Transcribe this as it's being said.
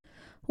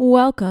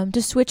Welcome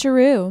to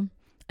Switcheroo,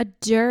 a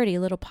dirty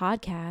little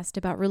podcast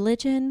about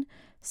religion,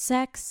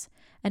 sex,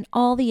 and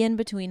all the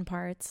in-between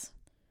parts.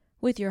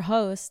 With your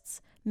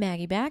hosts,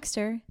 Maggie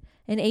Baxter,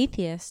 an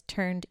atheist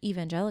turned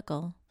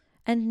evangelical,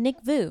 and Nick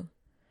Vu,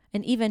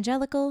 an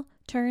evangelical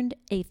turned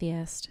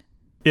atheist.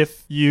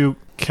 If you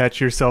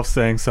catch yourself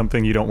saying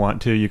something you don't want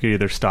to, you could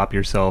either stop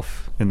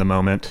yourself in the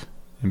moment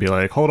and be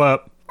like, hold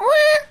up,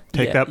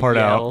 take that part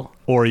out,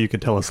 or you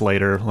could tell us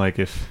later, like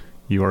if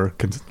you are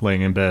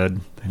laying in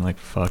bed and like,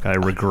 fuck, I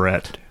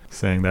regret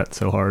saying that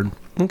so hard.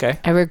 Okay.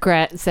 I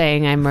regret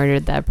saying I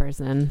murdered that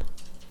person.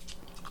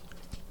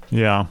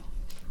 Yeah.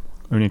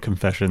 Any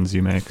confessions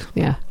you make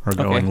are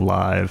going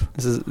live.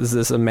 Is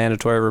this a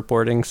mandatory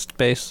reporting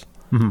space?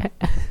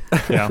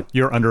 Mm-hmm. Yeah,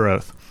 you're under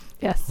oath.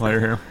 Yes. While you're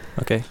here.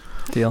 Okay,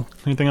 deal.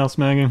 Anything else,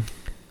 Maggie?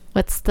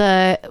 What's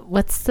the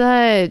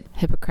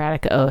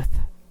Hippocratic oath?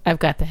 I've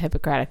got the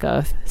Hippocratic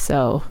oath.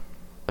 So,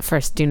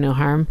 first, do no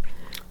harm.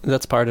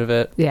 That's part of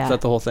it. Yeah. Is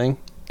that the whole thing?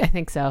 I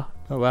think so.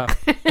 Oh, wow.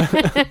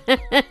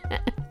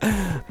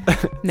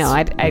 No,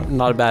 I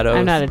not a bad oath.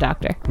 I'm not a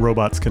doctor.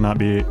 Robots cannot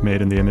be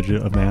made in the image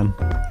of man.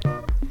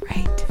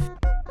 Right.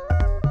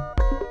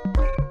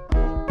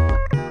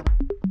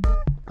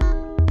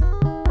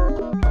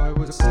 I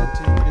was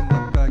sitting in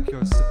the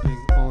backyard sipping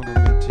on a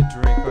minty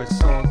drink. I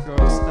saw a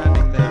girl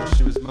standing there,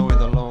 she was mowing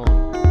the lawn.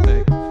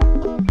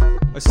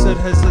 I said,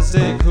 hey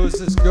Zeke, who's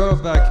this girl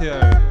back here?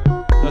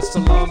 That's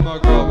the lawnmower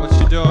girl, what's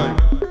she doing?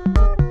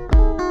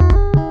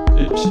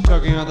 Is she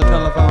talking on the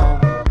telephone?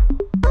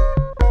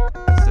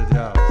 I said,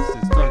 yeah,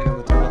 she's talking on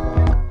the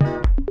telephone.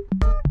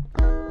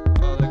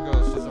 Oh, there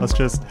goes, she's Let's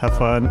just have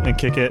fun and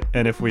kick it,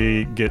 and if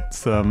we get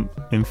some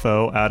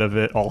info out of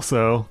it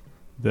also,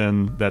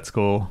 then that's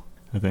cool.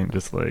 I think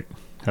just like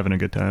having a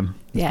good time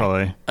is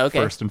probably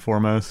first and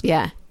foremost.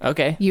 Yeah.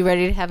 Okay. You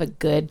ready to have a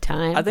good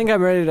time? I think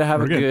I'm ready to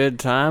have a good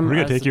time. We're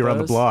going to take you around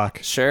the block.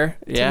 Sure.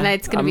 Yeah.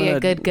 Tonight's going to be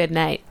a good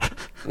night.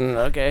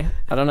 Okay.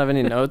 I don't have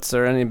any notes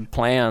or any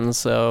plans,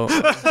 so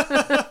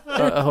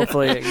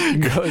hopefully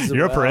it goes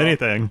You're up for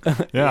anything.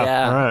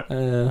 Yeah. All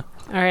right.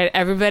 All right,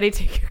 everybody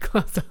take your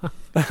clothes off.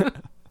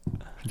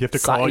 You have to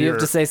call you have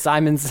to say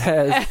Simon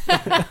Says.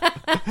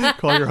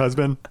 Call your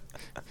husband.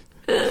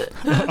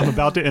 I'm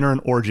about to enter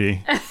an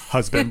orgy,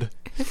 husband.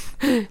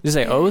 Did you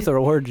say oath or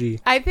orgy?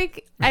 I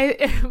think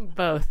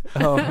both.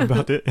 Oh, I'm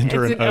about to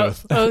enter an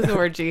oath. Oath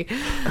orgy.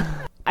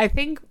 I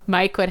think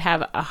Mike would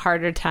have a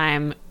harder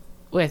time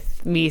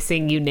with me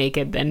seeing you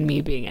naked than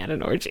me being at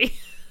an orgy.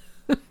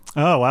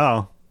 Oh,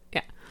 wow.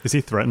 Yeah. Is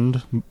he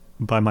threatened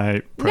by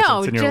my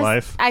presence in your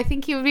life? I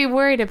think he would be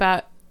worried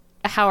about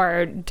how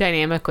our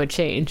dynamic would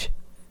change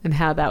and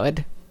how that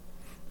would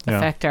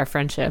affect our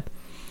friendship.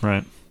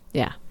 Right.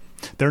 Yeah.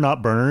 They're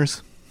not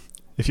burners.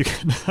 If you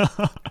can.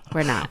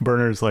 We're not.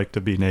 Burners like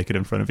to be naked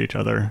in front of each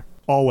other.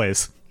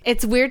 Always.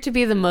 It's weird to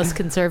be the most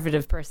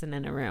conservative person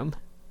in a room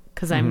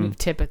because I'm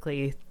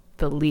typically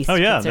the least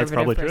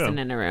conservative person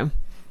in a room.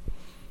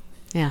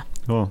 Yeah.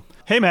 Cool.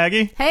 Hey,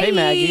 Maggie. Hey,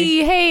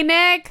 Maggie. Hey,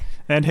 Nick.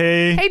 And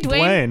hey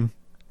Dwayne.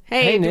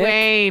 Hey,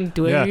 Nick.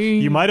 Dwayne. Yeah,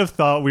 you might have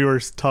thought we were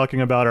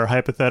talking about our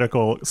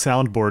hypothetical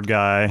soundboard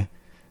guy,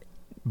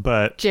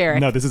 but Jarek.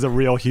 No, this is a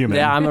real human.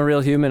 Yeah, I'm a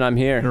real human. I'm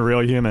here. A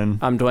real human.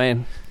 I'm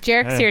Dwayne.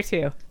 Jarek's here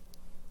too.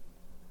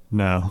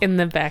 No. In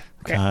the back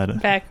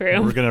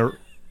room. We're going to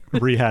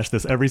rehash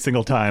this every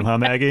single time, huh,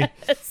 Maggie?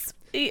 Yes,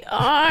 we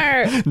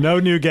are.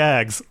 No new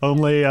gags.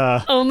 Only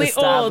old,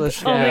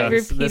 established only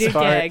gags. repeated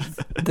gags.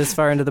 This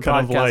far into the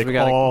kind podcast, of like we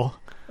got all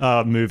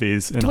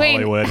movies in Dwayne,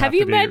 Hollywood. have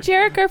you met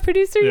Jarek, our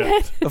producer,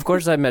 yet? Of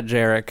course I met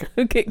Jarek.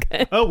 Okay,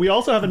 good. Oh, we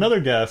also have another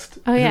guest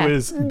who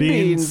is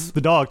Beans,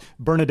 the dog,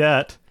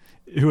 Bernadette,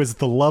 who is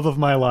the love of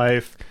my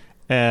life,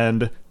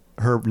 and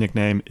her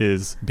nickname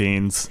is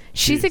Beans.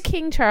 She's a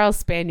King Charles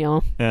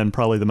Spaniel. And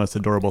probably the most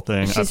adorable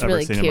thing I've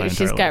ever seen in my entire life.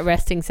 She's got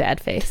resting sad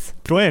face.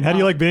 Dwayne, how do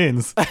you like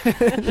Beans?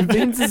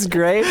 Beans is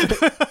great.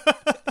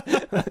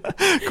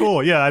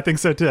 Cool. Yeah, I think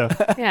so too.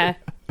 Yeah.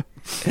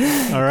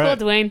 All right.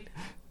 Cool, Dwayne.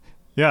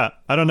 Yeah,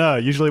 I don't know.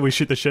 Usually we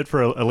shoot the shit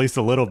for at least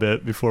a little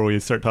bit before we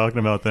start talking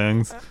about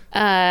things.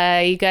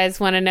 You guys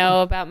want to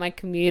know about my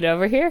commute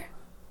over here?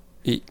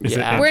 Is it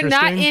We're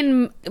not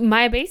interesting? in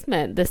my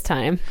basement this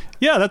time.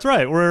 Yeah, that's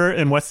right. We're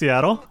in West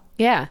Seattle.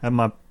 Yeah. I have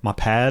my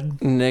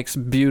pad. Nick's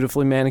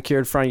beautifully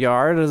manicured front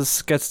yard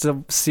gets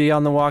to see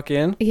on the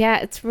walk-in. Yeah,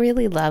 it's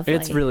really lovely.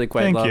 It's really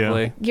quite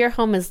lovely. Your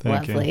home is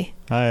Thank lovely.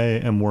 you. I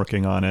am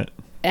working on it.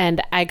 And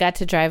I got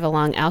to drive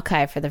along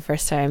Alki for the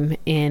first time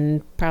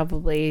in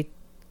probably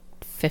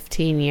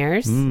 15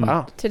 years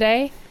Wow.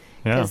 today.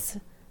 Yeah. Because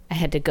I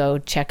had to go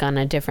check on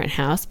a different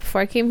house before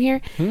I came here.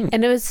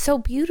 And it was so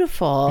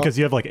beautiful. Because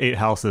you have like 8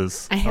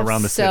 houses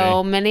around the city. I have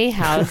so many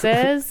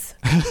houses.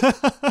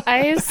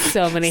 I have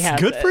so many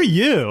houses. Good for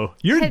you.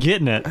 You're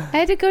getting it. I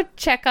had to go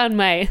check on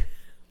my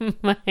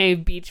my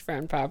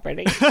beachfront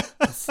property.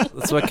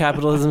 That's what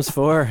capitalism's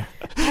for.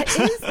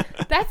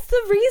 That's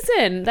the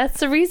reason. That's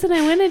the reason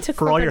I went into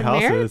For all corporate your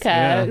houses, America,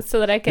 yeah. so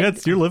that I can.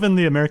 You're living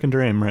the American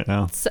dream right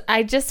now. So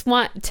I just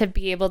want to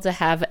be able to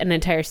have an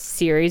entire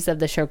series of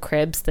the show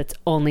Cribs that's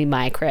only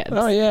my cribs.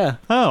 Oh yeah.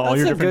 Oh, all That's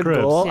your a different good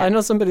cribs. goal. Yeah. I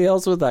know somebody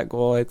else with that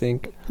goal, I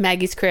think.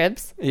 Maggie's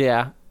Cribs.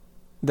 Yeah.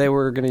 They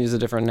were going to use a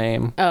different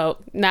name. Oh,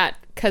 not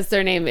because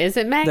their name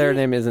isn't Maggie? Their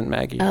name isn't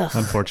Maggie. Ugh.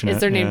 Unfortunate. Is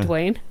their name yeah.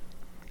 Dwayne?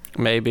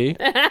 Maybe.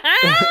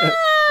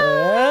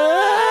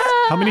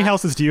 How many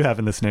houses do you have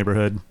in this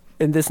neighborhood?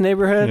 In this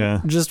neighborhood?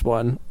 Yeah. Just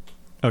one.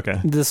 Okay.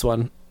 This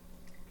one.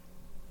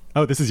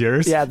 Oh, this is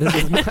yours? Yeah, this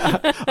is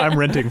I'm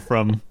renting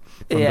from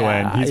Yeah,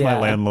 Dwayne. He's my yeah.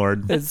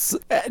 landlord. It's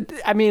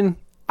I mean,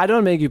 I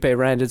don't make you pay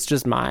rent, it's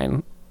just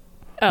mine.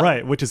 Oh,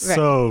 right, which is right.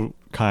 so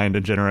kind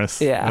and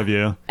generous Yeah. of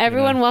you.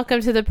 Everyone, You know?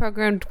 welcome to the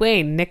program,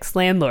 Dwayne, Nick's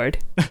landlord.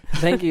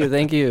 Thank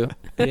you.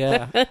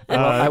 Yeah.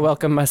 I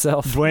welcome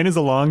myself. Dwayne is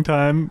a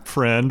longtime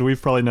friend.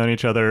 We've probably known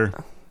each other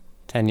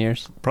 10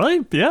 years.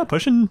 probably,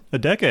 pushing a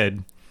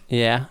decade.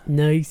 Yeah.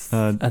 Nice.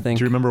 I think.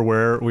 Do you remember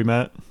where we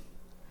met?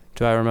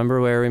 Do I remember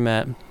where we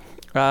met?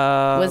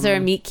 Was there a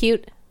meet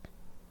cute?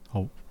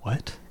 Oh,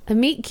 what? A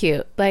meet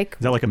cute, like Is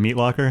that like a meat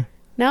locker?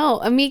 no,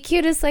 a meet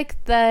cute is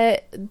like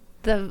the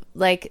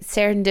like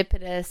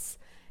serendipitous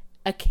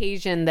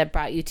occasion that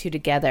brought you two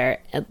together.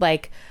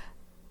 Like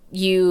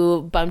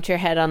you bumped your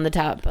head on the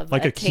top of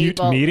Like a cute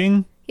table.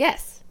 meeting?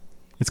 Yes.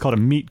 It's called a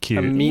meet cute.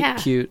 A meet Yeah.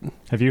 cute?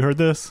 Have you heard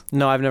this?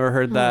 No, I've never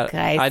heard that.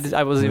 guys.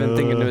 I wasn't even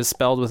thinking it was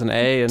spelled with an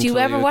A. Do you until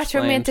ever watch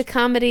explained. romantic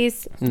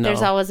comedies? No.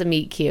 There's always a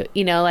meet cute.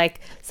 You know, like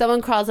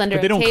someone crawls under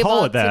But they a don't table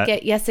call it that. to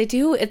get. Yes, they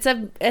do. It's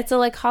a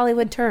like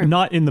Hollywood term.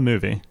 Not in the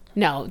movie.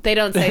 No, they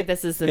don't say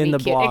this is the In meet the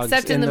cute, blogs,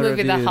 except in in the the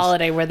movie The reviews.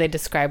 Holiday, where they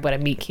describe what a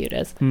meet cute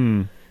is.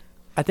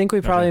 I think we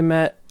probably Okay.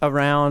 met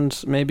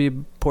around maybe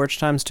Porch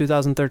Times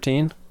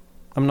 2013.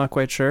 I'm not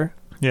quite sure.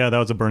 Yeah, that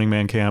was a Burning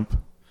Man camp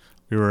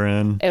we were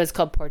in. It was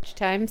called Porch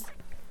Times.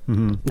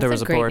 Mm-hmm. There That's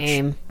was a great porch.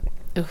 name.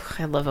 Ooh,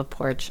 I love a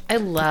porch. I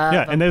love.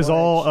 Yeah, and it was porch.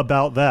 all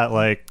about that,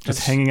 like just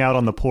That's- hanging out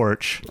on the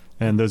porch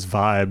and those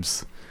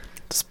vibes.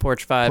 Just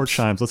porch vibes. Porch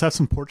times. Let's have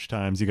some porch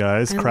times, you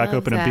guys. I Crack love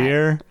open that. a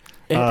beer.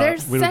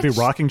 There's We would be such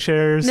rocking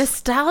chairs.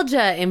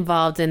 nostalgia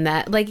involved in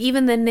that. Like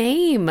even the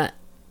name, it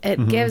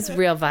Mm-hmm. gives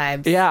real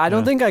vibes. Yeah, I don't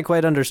Yeah. think I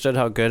quite understood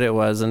how good it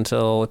was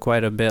until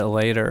quite a bit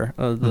later.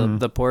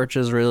 The porch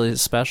is really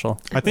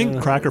special. I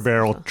think Cracker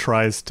Barrel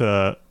tries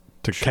to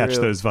catch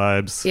True. those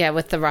vibes Yeah,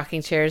 with the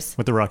rocking chairs.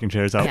 with the rocking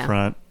chairs out Yeah.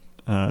 front.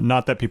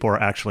 Not that people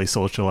are actually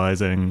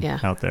socializing Yeah.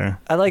 out there.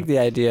 I like the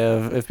idea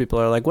of if people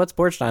are like, "What's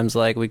porch times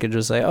like?" We could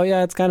just say, "Oh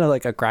yeah, it's kind of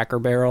like a Cracker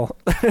Barrel."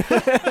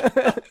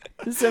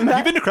 You've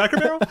been to Cracker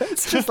Barrel?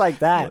 It's just like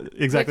that.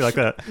 Exactly Which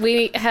like that.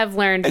 We have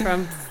learned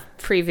from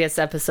previous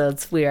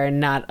episodes we are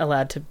not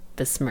allowed to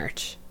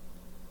besmirch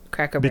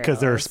Cracker Barrel. Because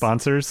they're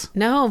sponsors.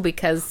 No,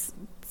 because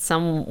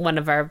one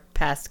of our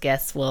past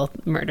guests will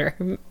murder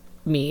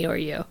me or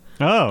you.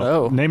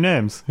 Oh, Oh. name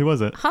names. Who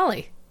was it?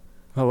 Holly.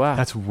 Oh wow.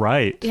 That's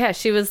right. Yeah,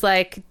 she was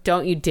like,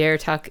 "Don't you dare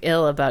talk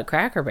ill about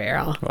Cracker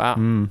Barrel."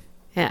 Wow.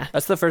 Yeah.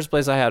 That's the first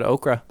place I had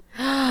okra.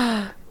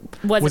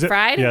 Was it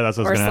fried? Yeah, that's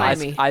what I or was gonna ask.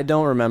 slimy? I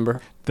don't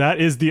remember. That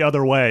is the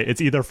other way.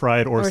 It's either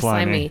fried or, Or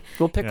slimy.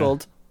 Well,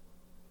 pickled.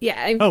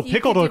 Yeah. Oh, you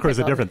pickled could do okra is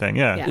a pickled. different thing.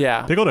 Yeah. Yeah.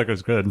 Yeah. Pickled okra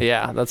is good.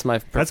 Yeah, that's my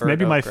preferred That's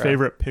maybe my okra.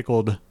 favorite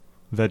pickled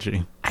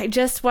veggie. I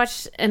just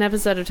watched an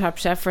episode of Top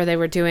Chef where they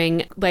were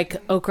doing like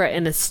okra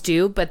in a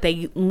stew, but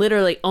they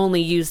literally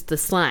only used the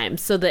slime.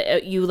 So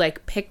that you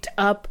like picked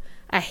up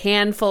a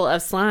handful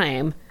of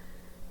slime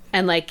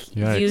and like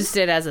Yikes. used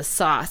it as a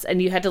sauce,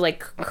 and you had to like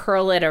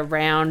curl it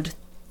around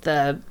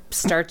the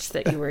starch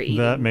that you were eating.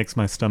 That makes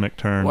my stomach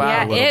turn Wow. a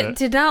Yeah, little it bit.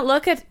 did not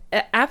look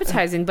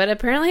appetizing, but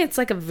apparently it's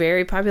like a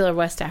very popular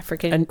West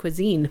African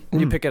cuisine.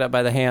 You pick it up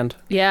by the hand.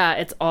 Yeah,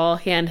 it's all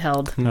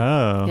handheld.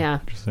 Oh, Yeah.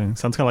 interesting.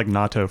 Sounds kind of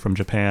like natto from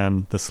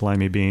Japan, the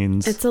slimy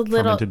beans. It's a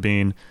little- fermented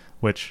bean,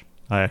 which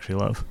I actually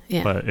love,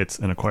 Yeah. but it's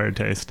an acquired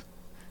taste.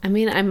 I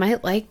mean, I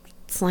might like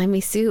slimy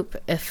soup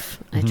if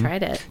I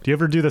tried it. Do you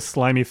ever do the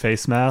slimy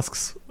face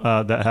masks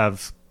that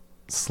have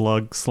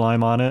slug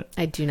slime on it?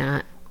 I do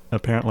not.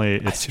 Apparently,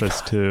 it's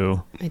supposed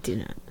to I do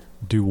not.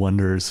 do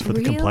wonders for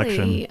the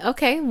complexion. Really?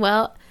 Okay,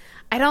 well,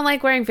 I don't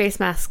like wearing face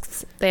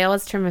masks. They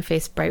always turn my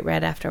face bright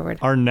red afterward.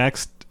 Our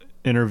next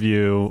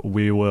interview,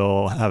 we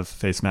will have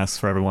face masks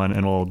for everyone,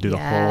 and we'll do the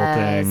whole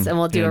thing. Yes, and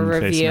we'll do a in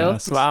face review.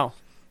 masks. Wow.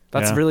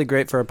 That's Yeah. really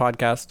great for a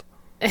podcast.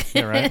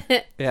 Yeah,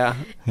 right? Yeah.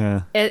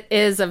 Yeah. It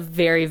is a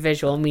very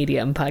visual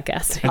medium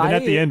podcast. And then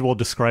at I- the end, we'll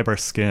describe our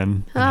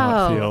skin and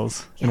how Oh, it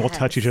feels, and we'll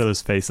touch each yes.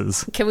 other's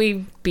faces. Can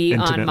we be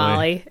Intimately. on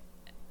Molly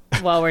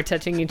while we're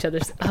touching each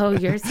other's? Oh,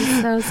 yours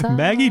is so soft.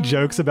 Maggie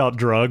jokes about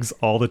drugs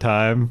all the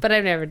time. But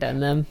I've never done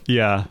them.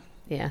 Yeah.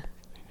 Yeah.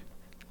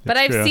 But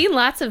It's I've true. seen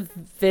lots of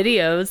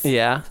videos.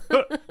 Yeah.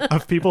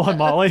 Of people on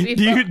Molly.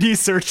 Do you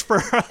search for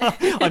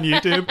on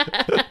YouTube?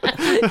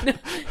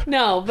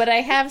 No, but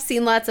I have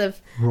seen lots of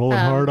Rolling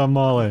hard on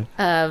Molly.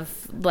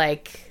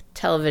 like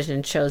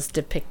television shows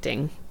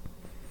depicting.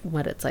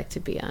 what it's like to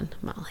be on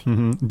Molly.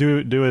 Mm-hmm.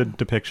 Do a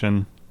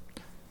depiction.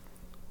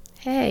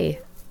 Hey.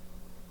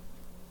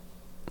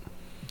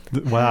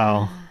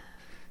 Wow.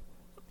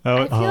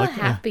 I feel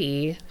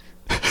happy.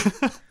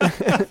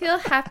 I feel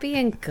happy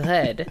and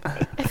good.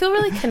 I feel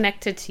really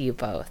connected to you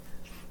both.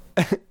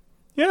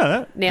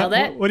 Yeah. Nailed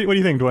it. What do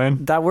you think,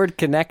 Dwayne? That word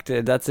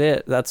connected, that's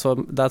it. That's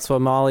what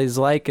Molly's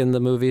like in the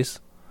movies.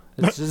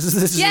 It's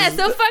just, Yeah,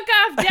 so fuck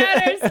off,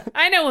 doubters.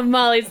 I know what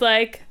Molly's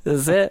like.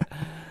 That's it.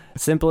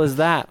 Simple as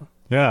that.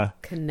 Yeah.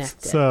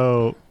 Connected.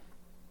 So,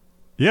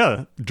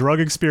 yeah, drug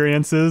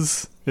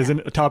experiences is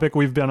a topic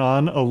we've been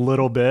on a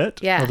little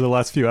bit over the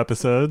last few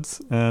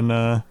episodes. And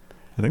I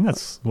think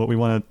that's what we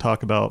want to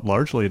talk about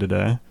largely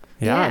today.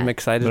 Yeah. I'm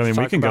excited But, I mean,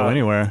 we can go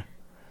anywhere.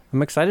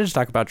 I'm excited to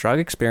talk about drug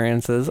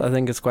experiences. I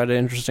think it's quite an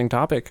interesting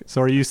topic.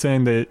 So are you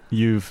saying that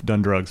you've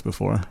done drugs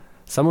before?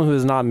 Someone who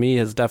is not me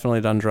has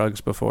definitely done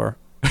drugs before.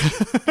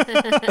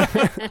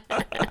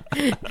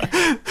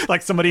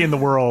 Like somebody in the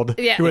world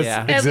who has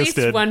At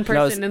existed. least one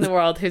person in the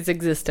world who's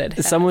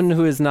existed. Someone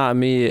who is not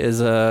me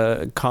is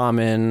a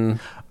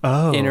common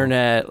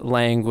internet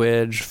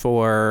language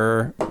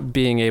for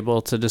being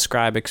able to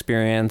describe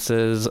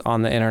experiences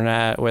on the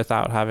internet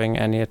without having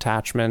any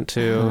attachment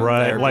to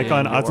right. Like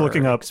I was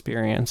looking up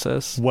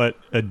experiences, what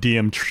a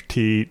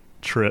DMT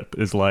trip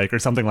is like, or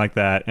something like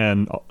that,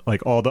 and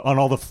like on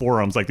all the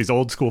forums, like these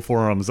old school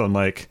forums on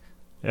like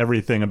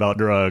everything about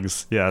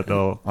drugs. Yeah,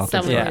 they'll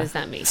often someone who's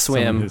not me.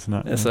 Swim.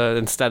 So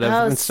instead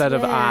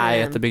of I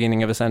at the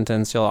beginning of a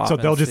sentence, you'll often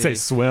they'll just say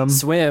swim.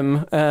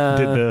 Swim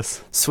did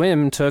this.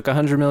 Swim took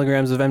 100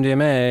 milligrams of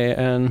MDMA,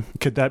 and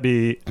could that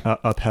be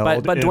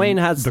upheld? But in Dwayne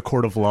has the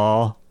court of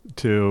law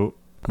to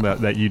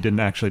that you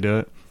didn't actually do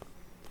it.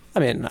 I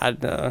mean, I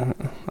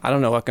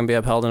don't know what can be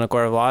upheld in a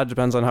court of law. It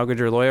depends on how good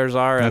your lawyers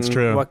are. That's and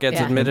true. What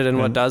gets admitted and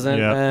what doesn't.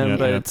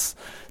 But it's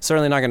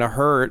certainly not going to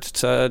hurt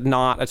to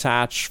not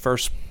attach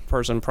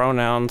first-person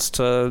pronouns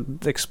to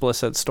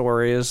explicit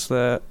stories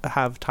that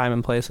have time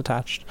and place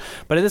attached.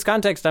 But in this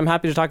context, I'm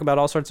happy to talk about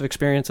all sorts of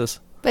experiences.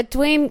 But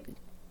Dwayne,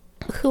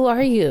 who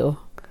are you?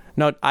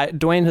 No, I've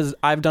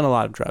done a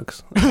lot of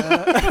drugs.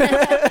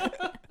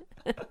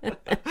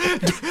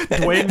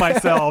 Dwayne,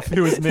 myself,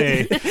 who is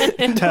me,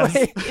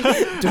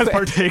 has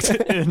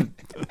partaken in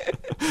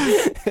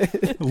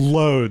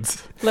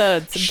loads,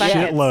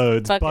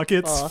 shitloads,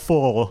 buckets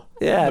full.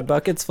 Yeah,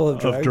 buckets full of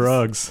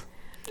drugs.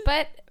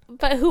 But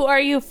who are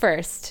you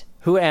first?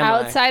 Who am I?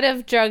 Outside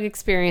of drug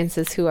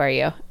experiences, who are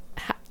you?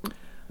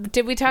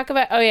 Did we talk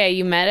about? Oh yeah,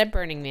 you met at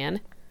Burning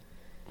Man.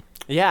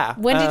 Yeah.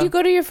 When did you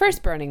go to your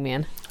first Burning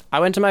Man? I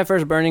went to my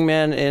first Burning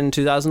Man in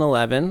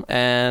 2011,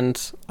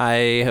 and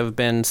I have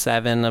been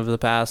 7 of the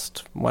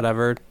past,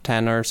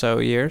 10 or so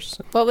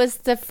years. What was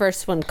the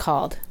first one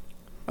called?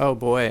 Oh,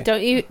 boy.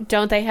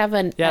 Don't they have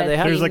a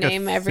there's like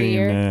name a every theme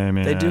year? Name,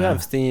 yeah. They do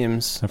have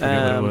themes. I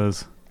forget what it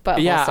was.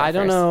 Butthole I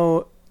don't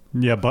know.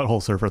 Yeah,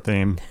 Butthole Surfer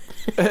theme.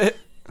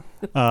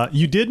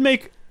 You did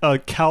make a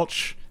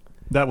couch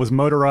that was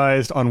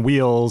motorized on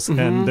wheels,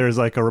 and there's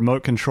like a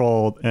remote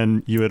control,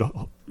 and you would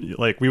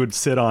we would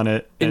sit on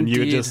it, and you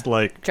would just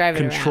drive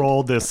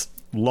control this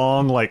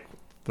long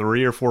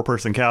 3 or 4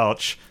 person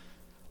couch,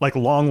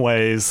 long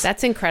ways.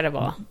 That's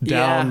incredible.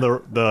 Down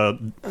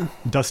the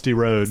dusty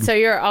road. So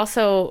you're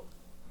also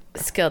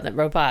skilled at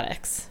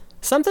robotics.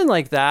 Something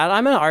like that.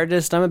 I'm an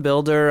artist. I'm a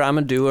builder. I'm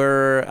a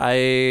doer.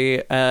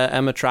 I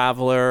am a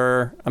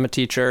traveler. I'm a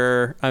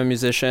teacher. I'm a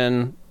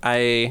musician.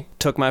 I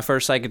took my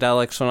first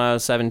psychedelics when I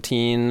was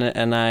 17,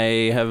 and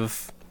I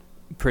have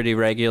pretty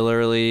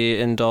regularly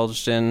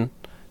indulged in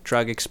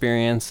drug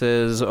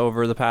experiences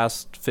over the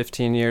past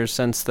 15 years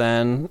since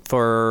then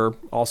for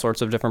all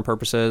sorts of different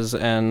purposes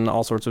and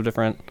all sorts of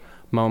different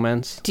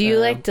moments. Do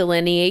you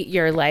delineate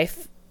your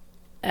life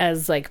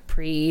as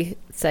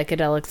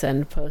pre-psychedelics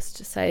and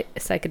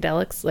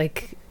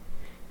post-psychedelics?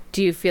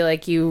 Do you feel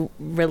like you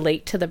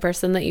relate to the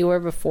person that you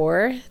were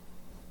before?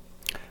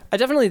 I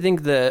definitely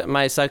think that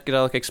my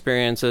psychedelic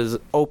experiences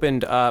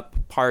opened up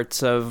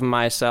parts of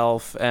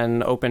myself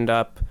and opened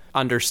up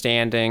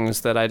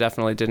understandings that I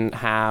definitely didn't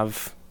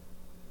have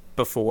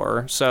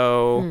before.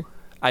 So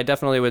I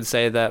definitely would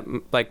say that,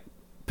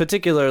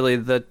 particularly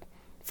the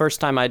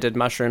first time I did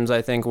mushrooms,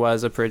 I think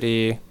was a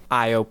pretty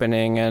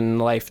eye-opening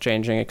and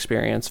life-changing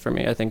experience for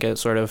me. I think it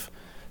sort of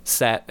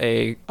set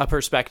a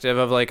perspective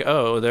of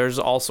there's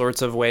all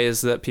sorts of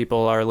ways that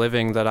people are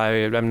living that I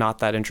am not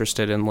that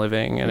interested in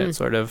living, and it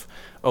sort of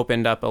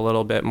opened up a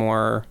little bit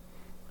more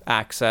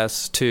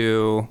access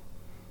to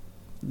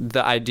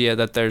the idea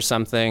that there's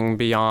something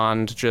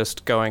beyond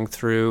just going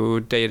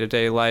through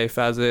day-to-day life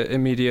as it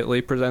immediately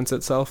presents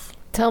itself.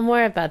 Tell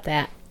more about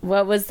that.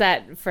 What was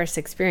that first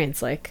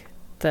experience like,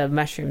 the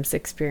mushrooms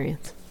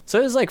experience?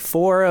 So it was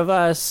 4 of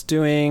us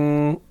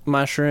doing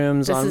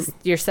mushrooms.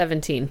 You're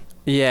 17.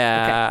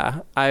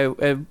 Yeah. Okay.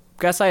 I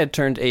guess I had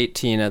turned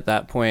 18 at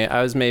that point.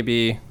 I was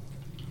 18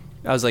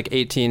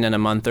 in a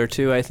month or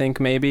 2, I think,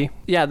 maybe.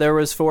 Yeah, there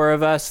was 4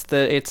 of us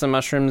that ate some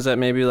mushrooms at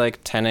maybe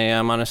 10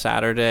 a.m. on a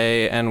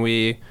Saturday, and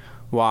we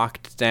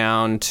walked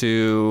down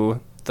to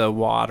the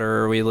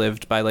water. We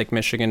lived by Lake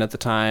Michigan at the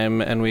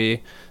time, and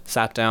we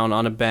sat down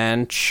on a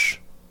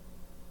bench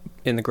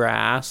in the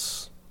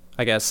grass.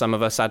 I guess some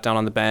of us sat down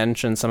on the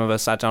bench and some of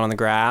us sat down on the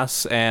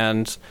grass,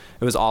 and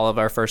it was all of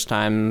our first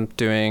time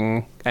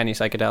doing any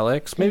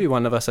psychedelics. Maybe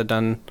one of us had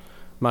done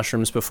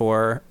mushrooms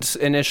before.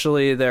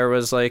 Initially, there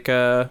was like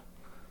a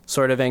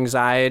sort of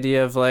anxiety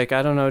of like,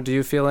 I don't know, do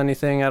you feel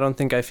anything? I don't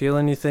think I feel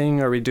anything.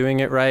 Are we doing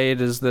it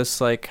right? Is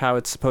this like how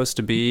it's supposed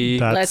to be?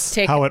 That's Let's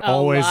take how it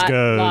always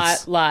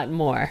goes. Lot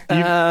more.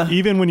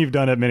 Even when you've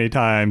done it many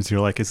times, you're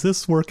like, is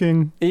this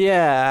working?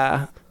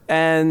 Yeah.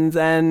 And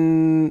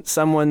then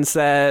someone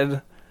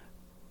said,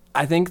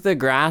 I think the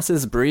grass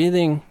is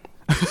breathing.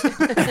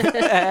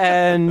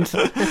 And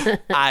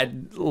I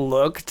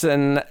looked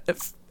and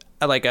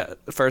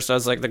first I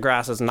was like, the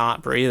grass is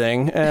not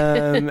breathing.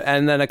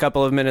 And then a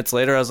couple of minutes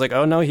later, I was like,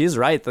 oh no, he's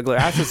right. The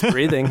grass is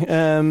breathing.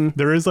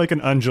 There is like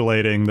an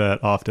undulating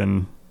that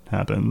often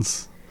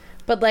happens.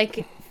 But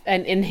like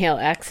an inhale,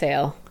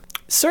 exhale.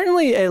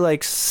 Certainly a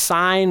like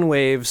sine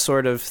wave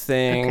sort of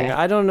thing. Okay.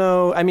 I don't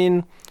know. I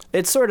mean,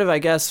 it sort of, I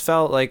guess,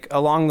 felt like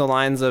along the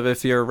lines of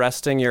if you're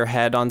resting your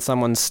head on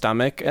someone's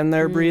stomach and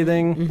they're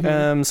breathing.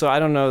 Mm-hmm. So I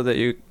don't know that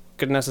you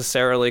could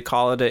necessarily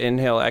call it an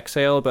inhale,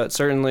 exhale, but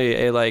certainly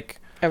a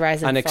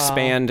rise and an fall.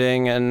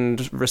 expanding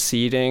and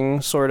receding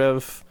sort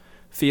of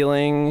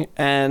feeling.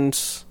 And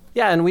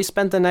yeah, and we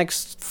spent the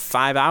next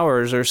 5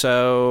 hours or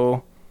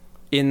so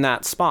in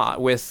that spot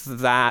with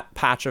that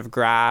patch of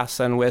grass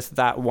and with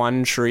that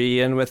one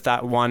tree and with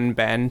that one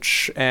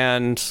bench,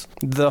 and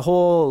the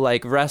whole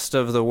like rest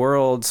of the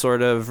world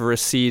sort of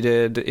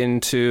receded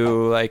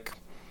into like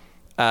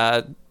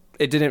it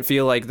didn't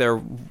feel like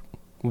there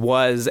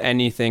was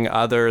anything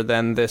other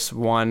than this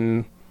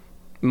one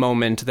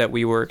moment that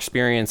we were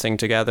experiencing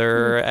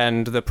together.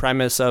 And the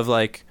premise of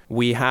like,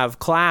 we have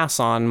class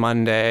on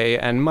Monday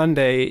and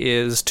Monday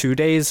is 2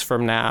 days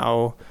from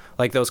now,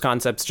 like those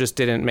concepts just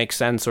didn't make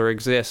sense or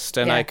exist.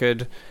 And I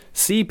could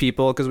see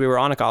people, because we were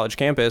on a college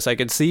campus, I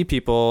could see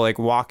people like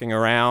walking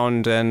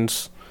around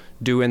and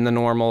doing the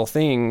normal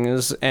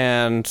things,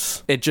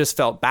 and it just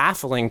felt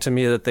baffling to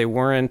me that they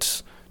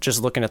weren't just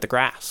looking at the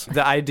grass.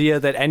 The idea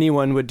that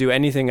anyone would do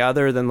anything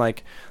other than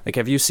like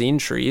have you seen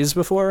trees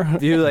before?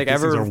 Have you like These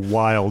ever are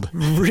wild.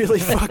 really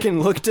fucking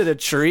looked at a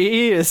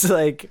tree? It's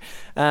like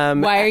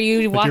Why are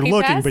you walking you're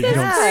looking, past but you this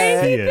don't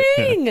crazy see it.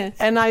 thing?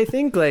 and I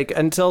think like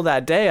until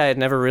that day I had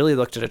never really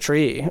looked at a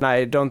tree. And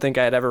I don't think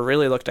I had ever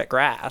really looked at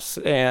grass.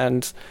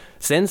 And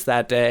since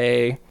that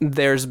day,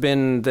 there's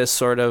been this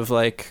sort of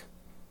like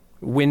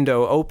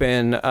window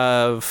open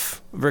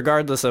of,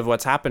 regardless of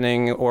what's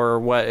happening or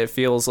what it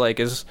feels like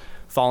is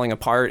falling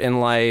apart in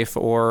life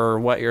or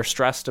what you're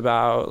stressed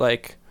about,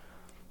 like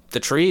the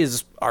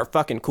trees are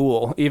fucking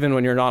cool even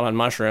when you're not on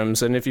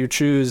mushrooms. And if you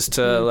choose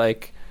to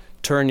like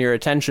turn your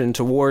attention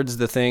towards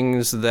the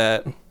things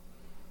that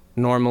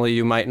normally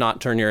you might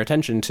not turn your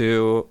attention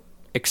to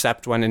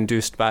except when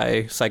induced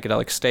by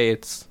psychedelic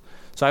states.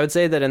 So I would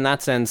say that in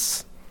that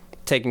sense,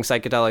 taking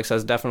psychedelics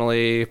has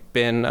definitely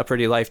been a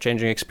pretty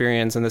life-changing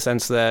experience, in the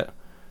sense that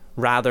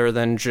rather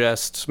than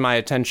just my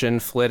attention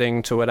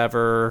flitting to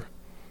whatever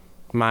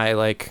my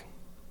like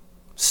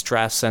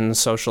stress and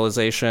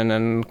socialization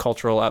and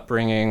cultural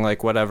upbringing,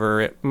 like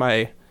whatever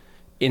my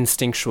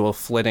instinctual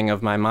flitting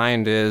of my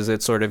mind is,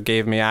 it sort of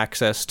gave me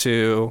access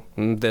to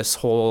this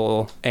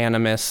whole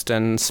animist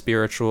and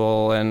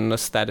spiritual and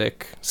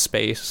aesthetic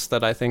space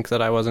that I think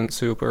that I wasn't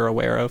super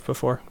aware of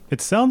before.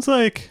 It sounds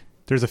like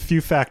there's a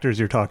few factors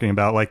you're talking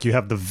about. Like you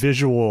have the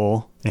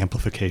visual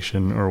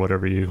amplification or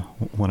whatever you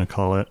want to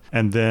call it.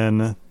 And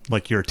then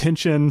like your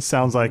attention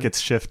sounds like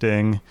it's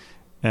shifting,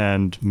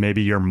 and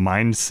maybe your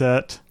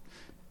mindset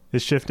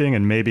is shifting,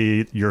 and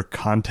maybe your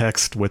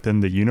context within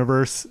the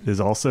universe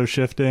is also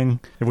shifting.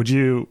 Would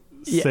you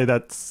say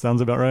that sounds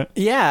about right?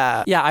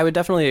 Yeah, I would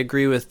definitely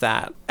agree with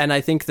that. And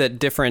I think that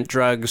different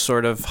drugs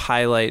sort of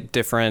highlight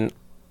different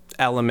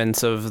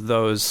elements of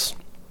those.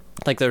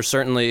 Like there's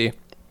certainly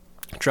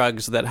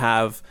drugs that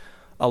have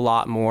a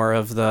lot more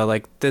of the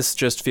like, this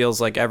just feels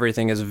like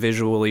everything is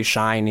visually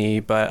shiny,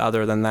 but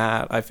other than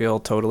that I feel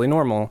totally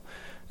normal.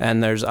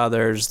 And there's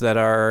others that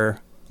are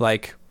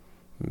like,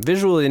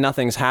 visually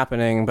nothing's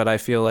happening, but I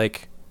feel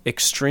like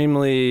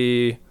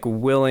extremely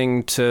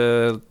willing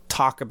to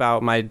talk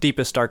about my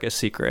deepest, darkest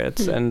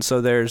secrets. And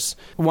so there's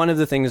one of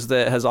the things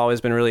that has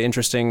always been really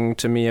interesting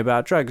to me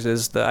about drugs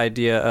is the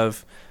idea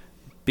of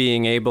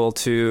being able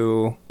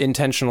to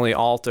intentionally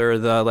alter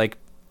the like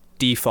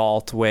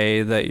default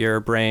way that your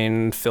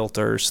brain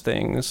filters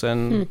things,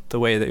 and the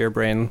way that your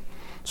brain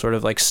sort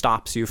of like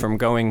stops you from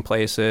going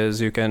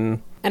places. You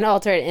can And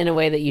alter it in a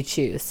way that you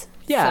choose.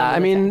 I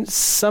mean,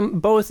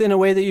 both in a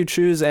way that you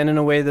choose and in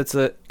a way that's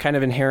a kind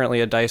of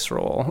inherently a dice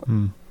roll.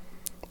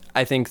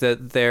 I think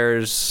that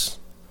there's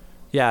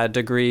a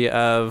degree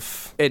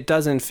of, it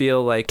doesn't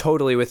feel like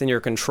totally within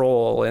your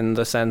control, in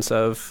the sense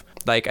of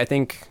like, I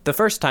think the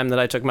first time that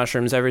I took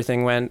mushrooms,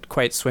 everything went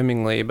quite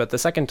swimmingly, but the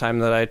second time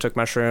that I took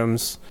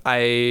mushrooms,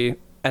 I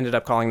ended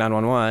up calling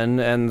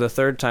 911, and the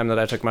third time that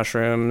I took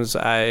mushrooms,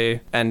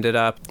 I ended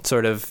up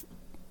sort of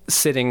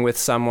sitting with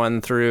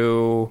someone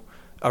through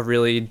a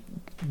really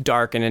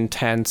dark and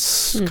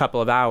intense couple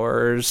of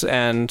hours.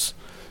 And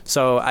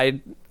so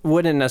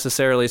wouldn't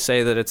necessarily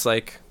say that it's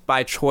like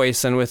by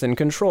choice and within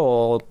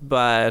control,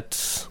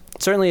 but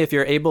certainly if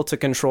you're able to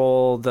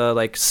control the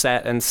like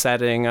set and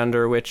setting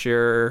under which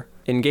you're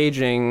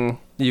engaging,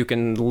 you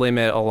can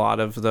limit a lot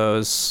of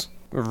those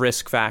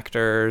risk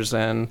factors.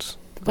 And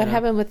what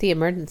happened with the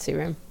emergency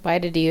room? Why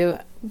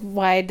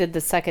did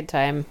the second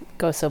time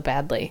go so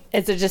badly?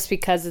 Is it just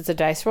because it's a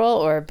dice roll,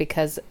 or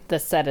because the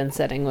set and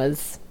setting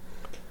was...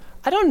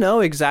 I don't know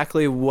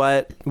exactly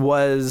what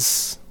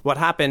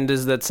happened.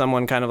 Is that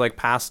someone kind of like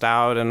passed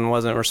out and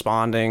wasn't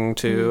responding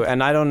to,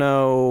 and I don't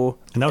know.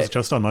 And that was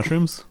just on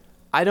mushrooms?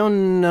 I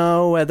don't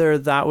know whether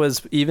that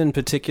was even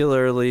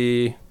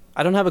particularly,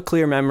 I don't have a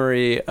clear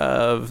memory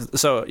of,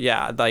 so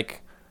yeah,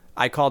 like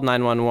I called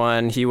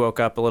 911. He woke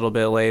up a little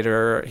bit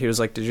later. He was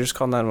like, "Did you just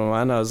call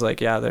 911?" I was like,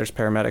 "Yeah, there's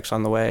paramedics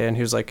on the way." And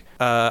he was like,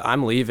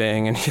 "I'm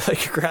leaving." And he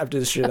like grabbed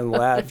his shit and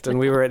left. And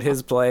we were at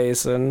his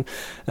place, and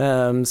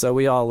so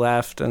we all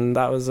left, and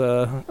that was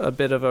a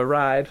bit of a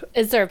ride.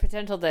 Is there a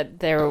potential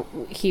that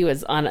he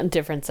was on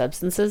different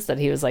substances that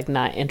he was like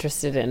not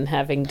interested in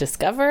having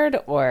discovered,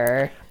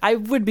 or? I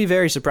would be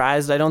very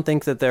surprised. I don't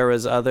think that there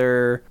was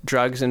other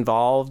drugs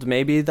involved.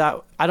 Maybe that,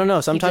 I don't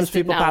know. Sometimes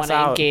people pass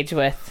out. Engage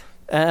with.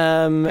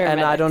 And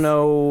I don't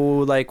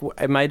know, like,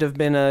 it might have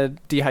been a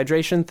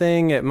dehydration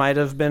thing. It might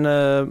have been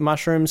a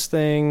mushrooms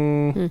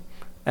thing.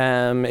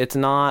 It's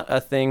not a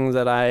thing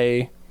that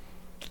I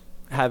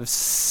have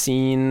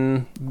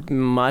seen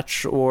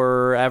much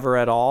or ever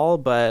at all.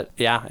 But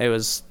yeah, it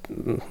was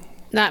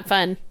not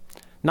fun.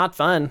 Not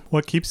fun.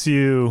 What keeps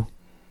you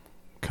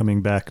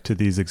coming back to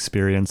these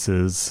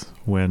experiences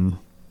when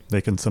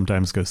they can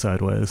sometimes go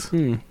sideways?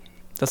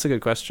 That's a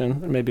good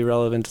question. It may be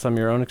relevant to some of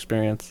your own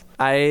experience.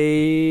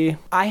 I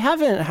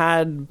haven't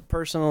had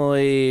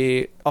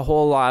personally a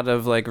whole lot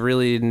of like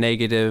really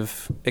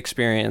negative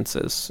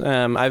experiences.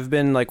 I've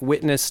been like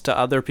witness to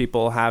other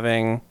people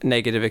having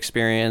negative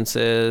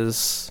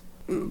experiences,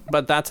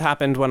 but that's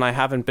happened when I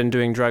haven't been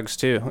doing drugs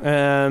too.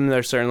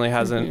 There certainly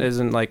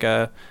isn't like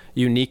a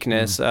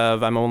uniqueness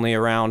of I'm only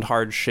around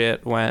hard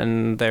shit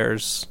when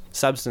there's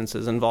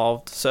substances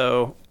involved.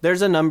 So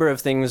there's a number of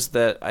things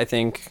that I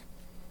think.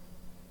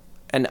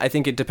 And I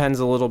think it depends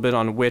a little bit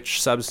on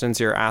which substance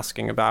you're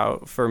asking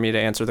about for me to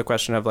answer the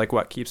question of like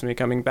what keeps me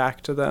coming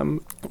back to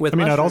them. With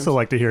mushrooms. I'd also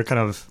like to hear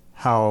kind of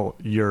how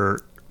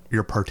your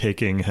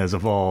partaking has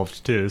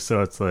evolved too.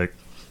 So it's like,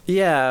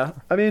 yeah,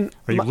 I mean,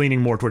 are you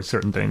leaning more towards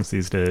certain things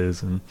these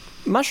days? And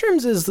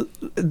mushrooms is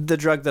the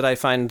drug that I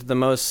find the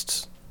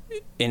most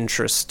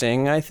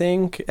interesting, I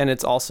think, and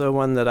it's also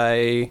one that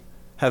I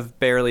have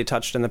barely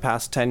touched in the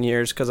past 10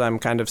 years because I'm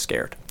kind of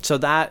scared. So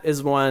that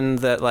is one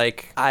that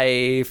like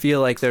I feel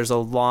like there's a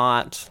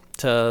lot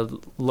to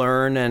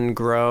learn and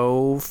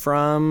grow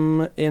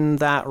from in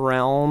that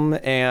realm.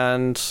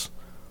 And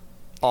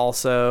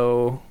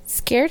also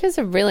scared is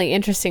a really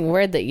interesting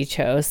word that you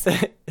chose.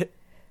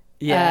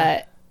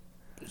 Yeah.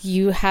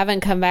 You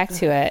haven't come back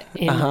to it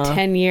in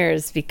 10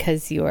 years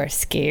because you are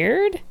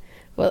scared.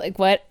 Well, like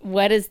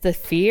what is the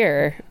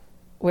fear?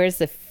 Where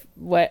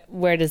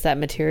does that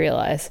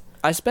materialize?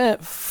 I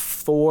spent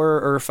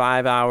 4 or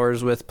 5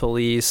 hours with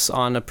police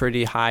on a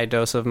pretty high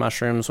dose of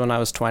mushrooms when I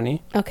was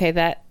 20. Okay,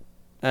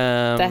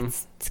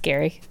 that's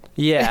scary.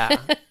 Yeah.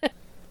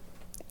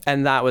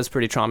 And that was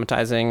pretty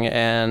traumatizing.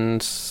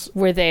 And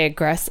were they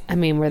aggressive? I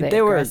mean,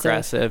 they were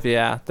aggressive,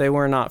 yeah. They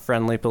were not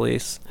friendly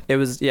police. It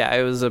was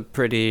a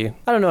pretty,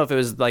 I don't know if it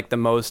was like the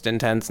most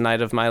intense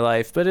night of my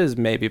life, but it is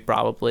maybe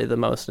probably the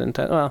most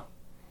intense. Well,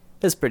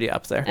 it's pretty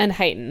up there. And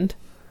heightened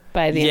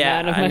by the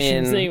amount of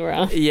mushrooms that you were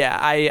on. Yeah,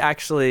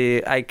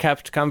 I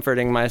kept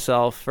comforting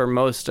myself for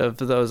most of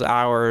those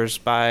hours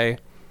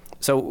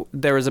so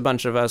there was a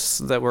bunch of us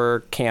that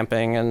were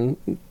camping, and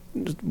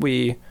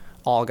we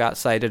all got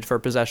cited for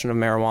possession of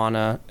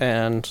marijuana,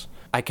 and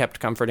I kept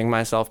comforting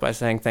myself by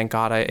saying, thank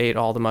God I ate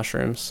all the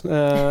mushrooms.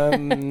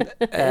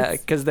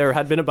 Because there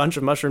had been a bunch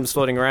of mushrooms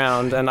floating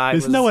around, and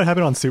Isn't that what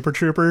happened on Super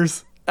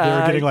Troopers? They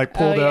were getting like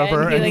pulled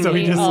over, and so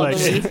he just like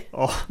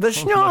the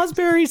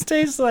schnozberries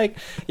taste like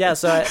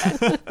So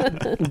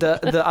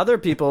the other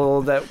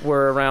people that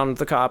were around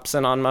the cops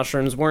and on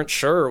mushrooms weren't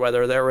sure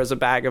whether there was a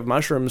bag of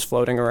mushrooms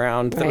floating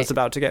around that was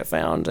about to get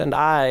found, and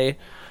I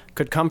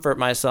could comfort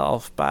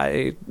myself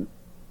by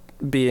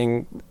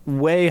being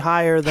way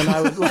higher than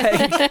I would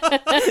like,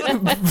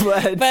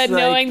 but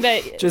knowing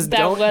that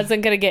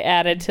wasn't going to get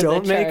added to the charge.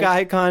 Don't make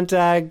eye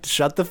contact.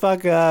 Shut the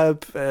fuck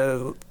up.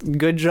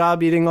 Good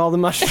job eating all the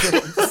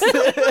mushrooms.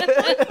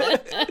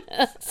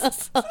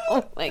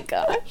 Oh my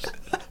gosh.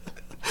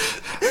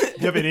 Do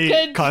you have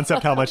any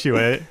concept how much you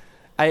ate?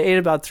 I ate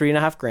about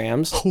 3.5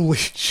 grams. Holy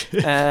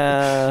shit.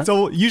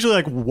 So usually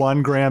like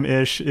 1 gram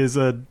ish is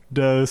a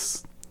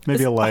dose.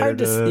 Maybe a lighter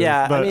dose.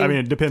 Yeah, but I mean,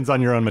 it depends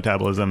on your own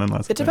metabolism.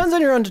 It depends on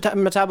your own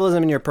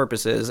metabolism and your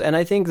purposes. And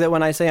I think that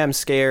when I say I'm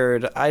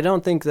scared, I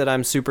don't think that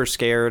I'm super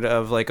scared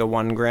of like a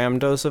 1 gram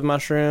dose of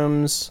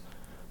mushrooms.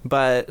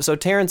 But so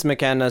Terrence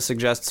McKenna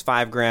suggests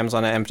 5 grams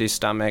on an empty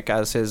stomach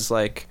as his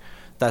like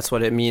that's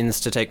what it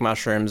means to take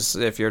mushrooms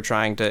if you're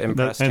trying to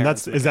impress.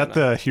 Is that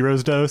the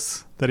hero's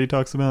dose that he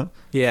talks about?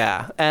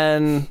 Yeah,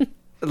 and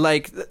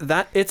like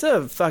that, it's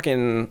a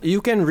fucking.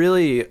 You can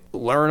really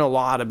learn a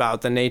lot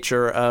about the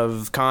nature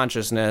of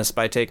consciousness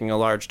by taking a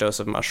large dose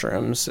of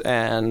mushrooms,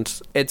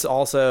 and it's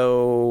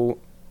also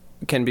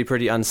can be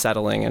pretty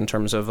unsettling in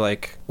terms of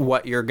like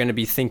what you're going to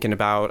be thinking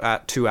about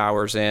at 2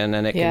 hours in,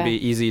 and it can be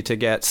easy to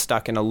get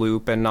stuck in a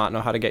loop and not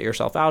know how to get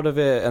yourself out of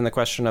it. And the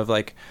question of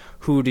like,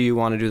 who do you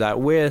want to do that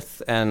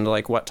with, and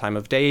like what time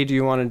of day do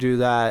you want to do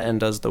that, and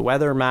does the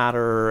weather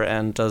matter,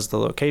 and does the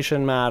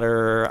location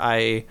matter?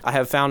 I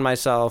have found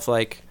myself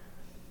like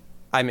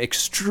I'm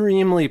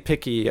extremely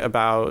picky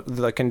about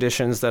the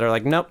conditions that are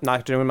like, nope,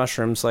 not doing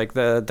mushrooms. Like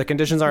the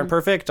conditions aren't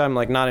perfect. I'm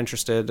like not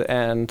interested.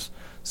 And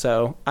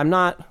so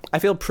I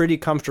feel pretty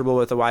comfortable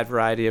with a wide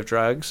variety of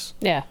drugs.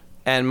 Yeah.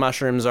 And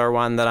mushrooms are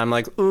one that I'm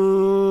like,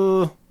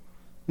 ooh,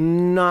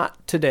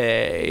 not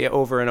today,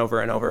 over and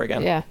over and over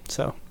again. Yeah.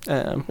 So,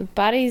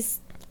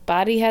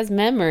 body has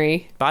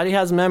memory. Body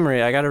has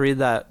memory. I got to read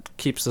that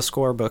Keeps the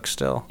Score book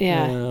still.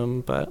 Yeah.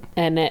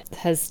 And it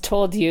has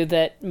told you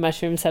that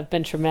mushrooms have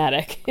been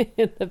traumatic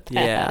in the past.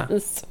 Yeah.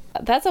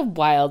 That's a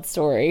wild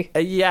story.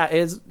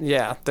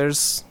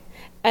 There's.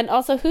 And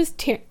also, who's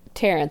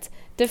Terrence?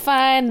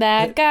 Define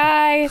that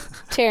guy.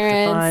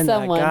 Terrence, Define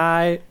someone. That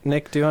guy.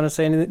 Nick, do you want to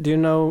say anything? Do you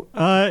know?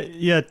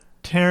 Yeah,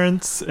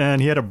 Terrence, and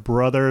he had a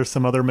brother,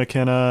 some other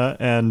McKenna,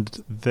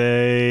 and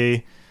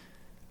I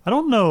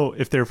don't know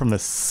if they're from the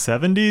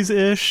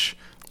 70s-ish,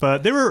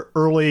 but they were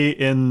early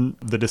in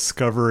the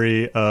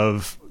discovery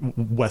of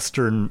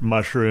Western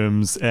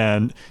mushrooms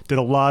and did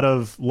a lot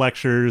of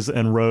lectures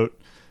and wrote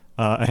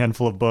a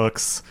handful of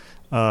books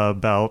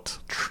about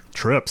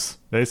trips,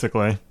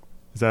 basically.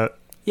 Is that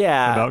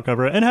about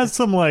cover it? And has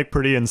some like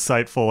pretty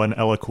insightful and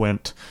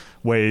eloquent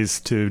ways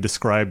to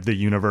describe the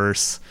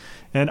universe.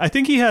 And I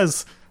think he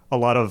has a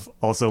lot of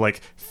also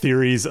like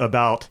theories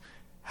about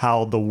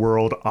how the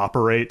world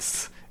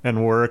operates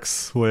and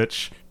works,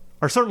 which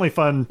are certainly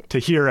fun to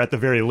hear at the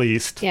very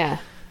least. Yeah.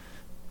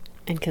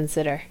 And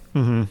consider.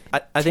 Mm-hmm.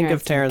 I think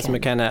of Terrence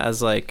McKenna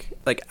as like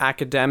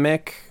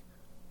academic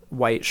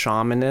white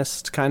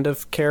shamanist kind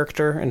of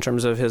character in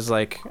terms of his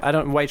like,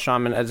 white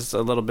shaman is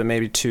a little bit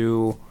maybe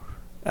too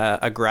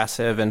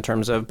aggressive in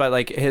terms of, but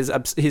like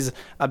he's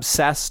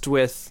obsessed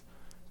with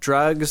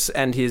drugs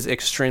and he's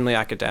extremely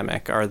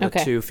academic are the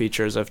two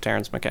features of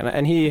Terrence McKenna.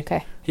 And he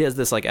has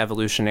this like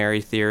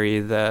evolutionary theory,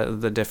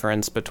 the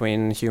difference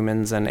between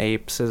humans and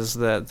apes is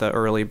the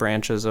early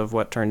branches of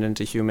what turned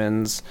into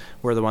humans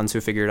were the ones who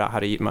figured out how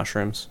to eat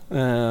mushrooms.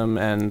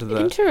 And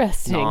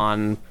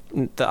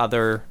the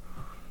other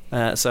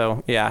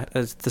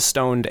the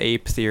stoned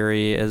ape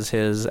theory is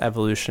his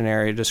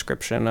evolutionary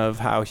description of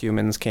how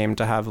humans came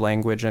to have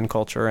language and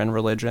culture and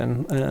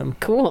religion.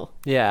 Cool.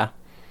 Yeah.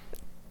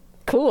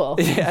 Cool.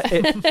 Yeah,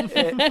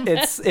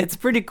 it's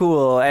pretty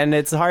cool, and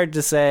it's hard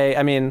to say.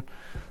 I mean,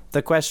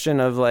 the question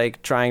of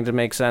like trying to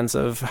make sense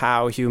of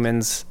how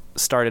humans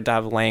started to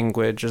have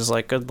language is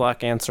like good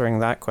luck answering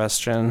that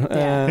question.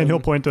 Yeah. And he'll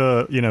point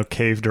to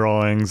cave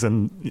drawings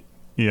and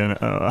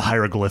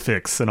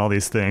hieroglyphics and all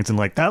these things, and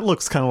like that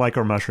looks kind of like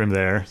our mushroom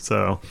there.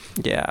 So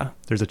yeah,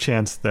 there's a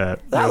chance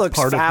that looks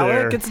part phallic.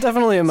 Of their it's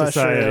definitely a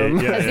mushroom.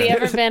 Has he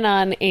ever been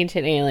on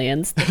Ancient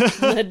Aliens,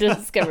 the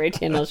Discovery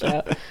Channel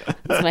show?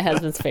 It's my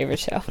husband's favorite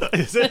show.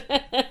 Is it?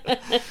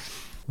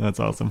 That's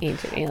awesome.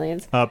 Ancient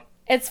Aliens.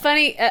 It's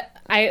funny.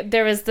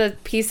 There was the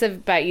piece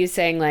about you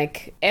saying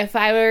like, if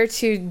I were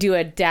to do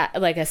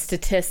a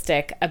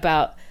statistic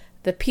about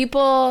the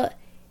people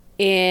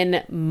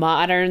in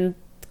modern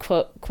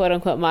quote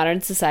unquote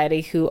modern society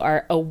who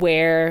are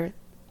aware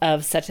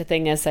of such a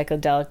thing as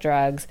psychedelic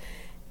drugs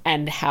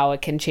and how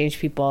it can change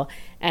people,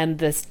 and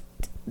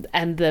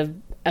the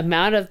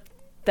amount of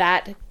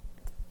that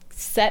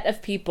set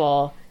of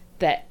people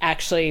that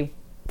actually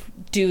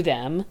do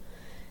them,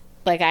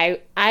 like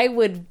I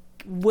would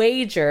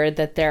wager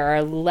that there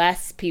are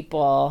less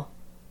people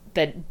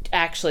that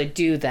actually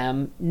do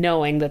them,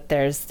 knowing that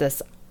there's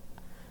this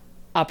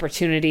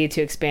opportunity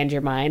to expand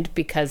your mind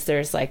because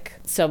there's like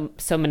so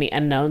many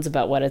unknowns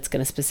about what it's going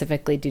to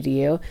specifically do to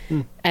you.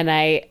 And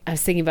I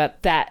was thinking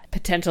about that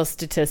potential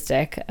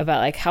statistic about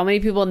like how many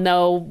people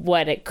know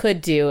what it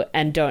could do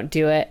and don't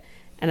do it,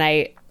 and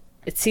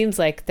it seems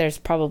like there's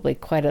probably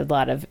quite a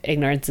lot of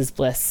ignorance is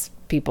bliss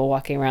people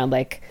walking around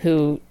like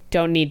who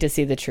don't need to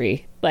see the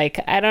tree.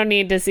 Like, I don't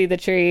need to see the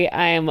tree,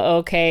 I am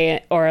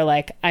okay, or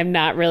like I'm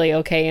not really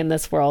okay in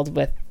this world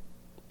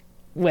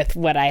with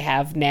what I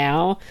have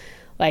now.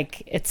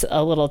 Like, it's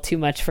a little too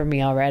much for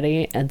me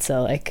already. And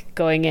so, like,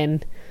 going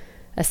in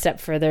a step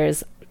further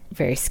is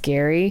very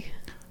scary.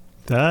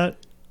 That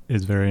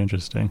is very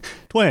interesting.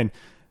 Dwayne,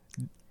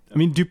 I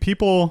mean, do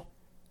people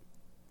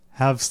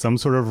have some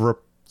sort of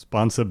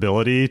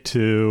responsibility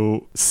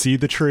to see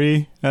the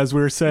tree, as we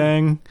were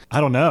saying?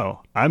 I don't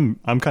know. I'm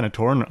kind of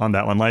torn on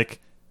that one.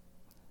 Like,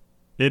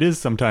 it is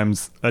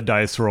sometimes a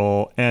dice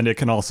roll, and it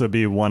can also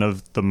be one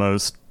of the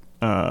most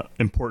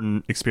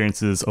important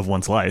experiences of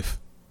one's life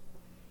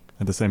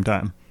at the same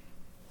time.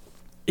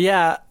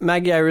 Yeah,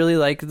 Maggie, I really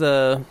like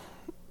the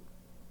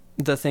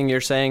thing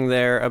you're saying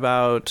there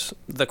about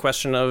the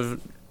question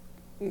of,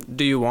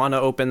 do you want to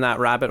open that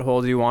rabbit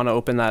hole? Do you want to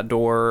open that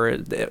door?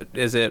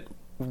 Is it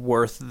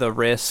worth the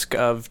risk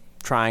of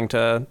trying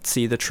to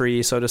see the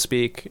tree, so to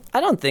speak?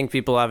 I don't think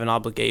people have an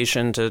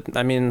obligation to,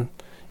 I mean,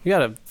 you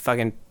gotta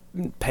fucking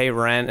pay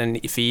rent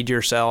and feed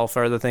yourself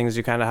are the things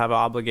you kind of have an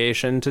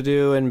obligation to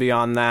do, and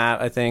beyond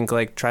that, I think,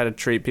 like, try to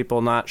treat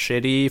people not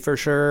shitty for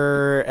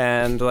sure.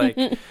 And like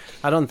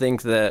I don't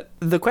think that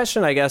the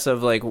question, I guess,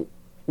 of like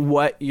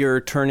what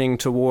you're turning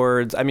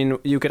towards, I mean,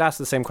 you could ask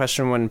the same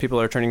question when people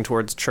are turning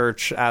towards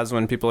church as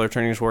when people are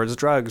turning towards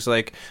drugs.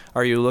 Like,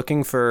 are you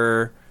looking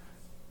for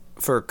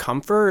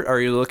comfort? Are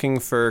you looking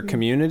for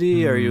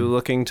community? Are you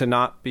looking to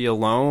not be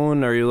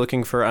alone? Are you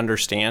looking for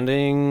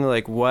understanding?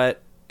 Like,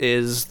 what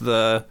is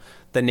the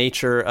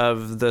nature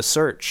of the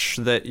search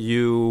that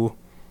you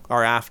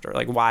are after?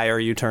 Like, why are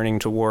you turning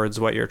towards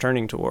what you're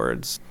turning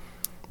towards?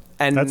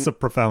 And that's a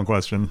profound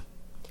question.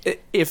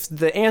 If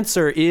the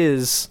answer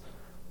is,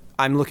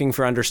 I'm looking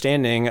for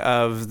understanding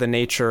of the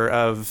nature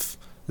of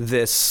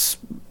this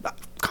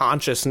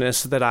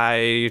consciousness that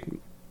I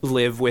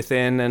live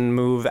within and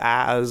move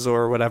as,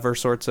 or whatever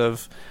sorts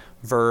of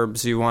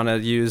verbs you want to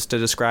use to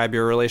describe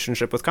your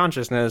relationship with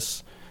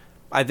consciousness,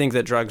 I think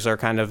that drugs are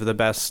kind of the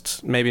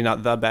best, maybe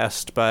not the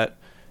best, but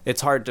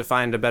it's hard to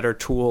find a better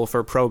tool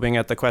for probing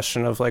at the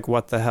question of like,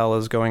 what the hell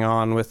is going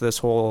on with this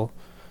whole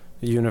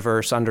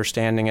universe,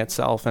 understanding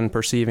itself and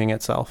perceiving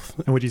itself.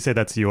 And would you say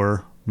that's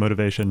your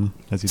motivation,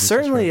 as you just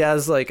certainly described?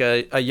 As like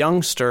a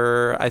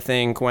youngster, I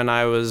think when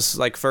I was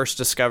like first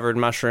discovered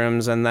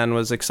mushrooms and then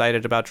was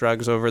excited about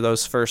drugs over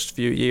those first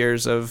few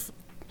years of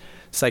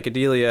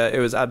psychedelia, it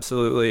was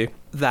absolutely,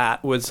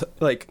 that was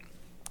like,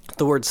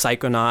 the word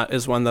psychonaut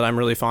is one that I'm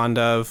really fond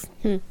of.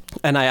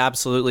 And I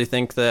absolutely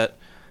think that,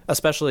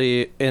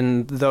 especially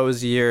in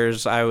those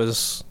years, I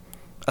was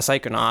a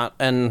psychonaut.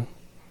 And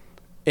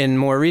in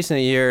more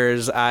recent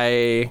years,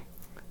 I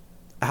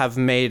have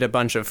made a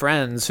bunch of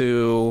friends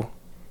who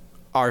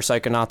are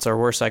psychonauts or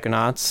were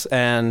psychonauts,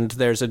 and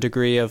there's a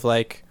degree of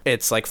like,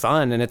 it's like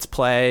fun and it's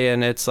play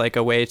and it's like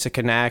a way to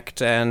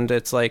connect, and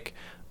it's like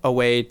a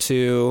way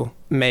to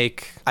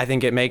make, I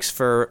think it makes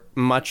for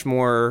much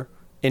more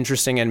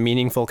interesting and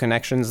meaningful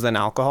connections than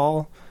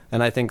alcohol.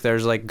 And I think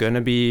there's like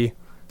gonna be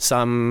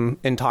some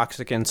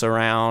intoxicants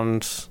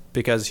around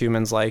because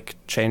humans like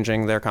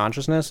changing their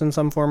consciousness in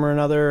some form or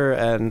another.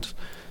 And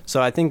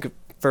so I think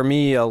for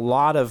me, a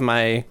lot of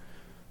my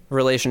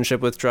relationship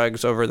with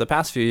drugs over the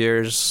past few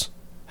years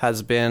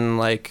has been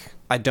like,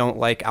 I don't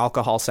like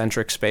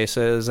alcohol-centric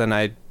spaces and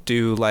I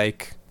do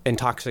like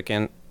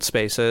intoxicant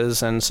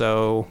spaces. And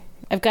so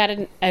I've got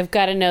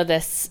to know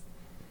this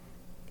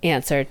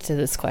answer to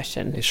this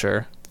question.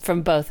 Sure.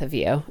 From both of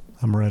you.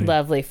 I'm ready.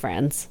 Lovely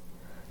friends.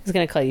 I was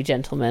going to call you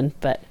gentlemen,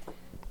 but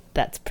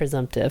that's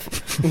presumptive.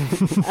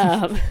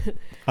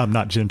 I'm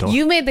not gentle.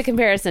 You made the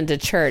comparison to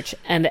church,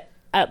 and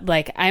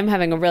like, I'm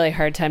having a really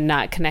hard time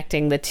not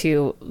connecting the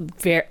two,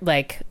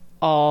 like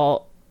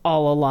all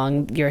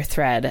along your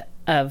thread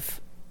of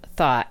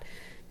thought.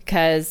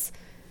 Because,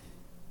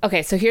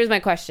 okay, so here's my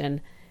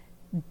question.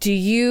 Do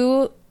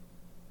you,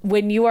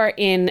 when you are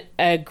in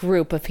a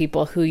group of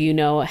people who you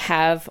know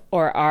have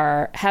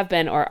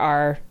been or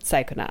are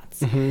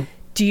psychonauts,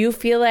 do you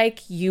feel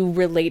like you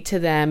relate to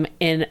them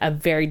in a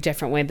very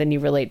different way than you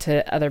relate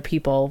to other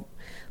people?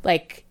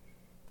 Like,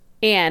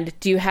 and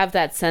do you have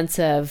that sense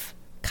of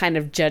kind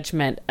of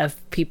judgment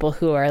of people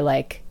who are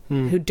like,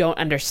 who don't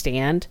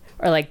understand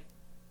or like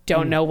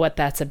don't know what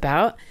that's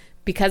about?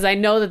 Because I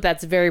know that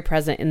that's very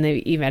present in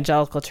the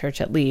evangelical church,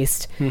 at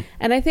least.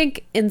 And I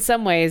think in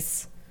some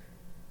ways,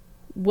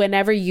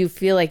 whenever you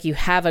feel like you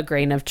have a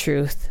grain of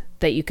truth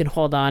that you can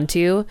hold on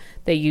to,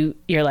 that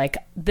you're like,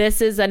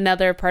 this is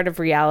another part of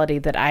reality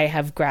that I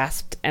have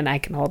grasped and I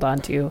can hold on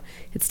to,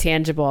 it's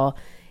tangible.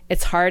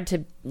 It's hard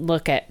to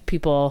look at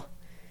people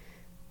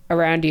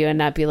around you and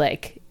not be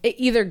like,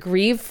 either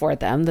grieve for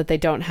them that they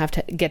don't have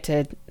to get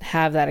to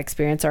have that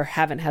experience or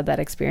haven't had that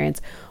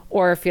experience,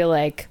 or feel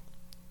like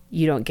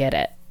you don't get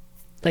it,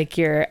 like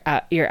you're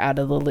out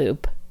of the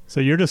loop.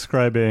 So you're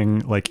describing,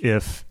 like,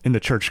 if in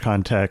the church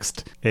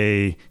context,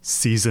 a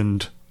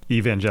seasoned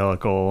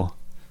evangelical,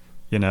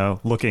 you know,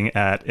 looking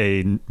at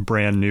a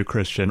brand new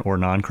Christian or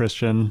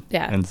non-Christian,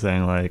 and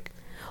saying like,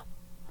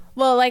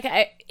 well, like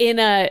in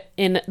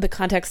the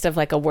context of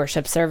like a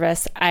worship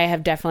service, I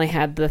have definitely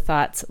had the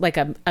thoughts, like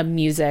a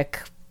music,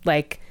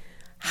 like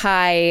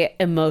high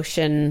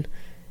emotion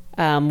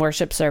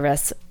worship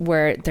service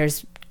where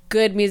there's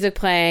good music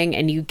playing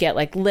and you get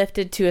like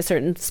lifted to a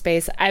certain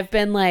space. I've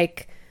been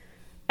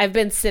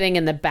sitting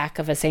in the back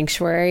of a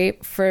sanctuary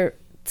for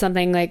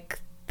something like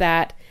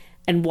that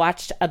and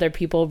watched other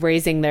people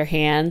raising their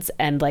hands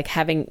and like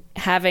having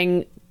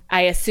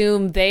I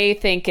assume they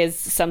think is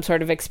some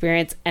sort of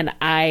experience, and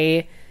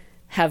I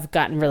have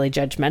gotten really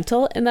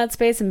judgmental in that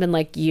space and been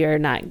like, you're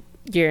not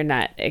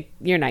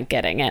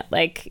getting it,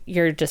 like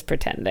you're just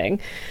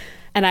pretending.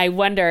 And I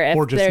wonder if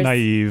or just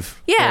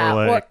naive,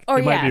 or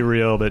it might be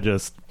real, but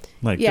just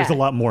like there's a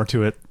lot more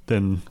to it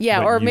than Yeah,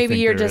 what or you maybe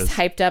think you're there just is.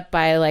 hyped up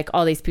by like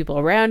all these people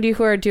around you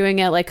who are doing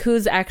it, like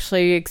who's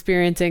actually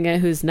experiencing it,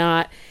 who's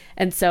not.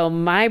 And so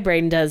my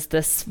brain does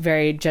this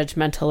very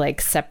judgmental,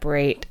 like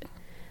separate,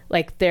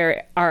 like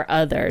there are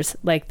others,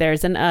 like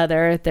there's an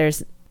other,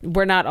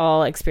 we're not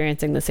all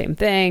experiencing the same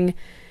thing.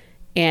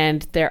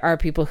 And there are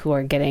people who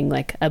are getting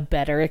like a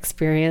better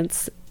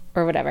experience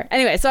or whatever.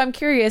 Anyway, so I'm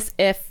curious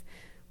if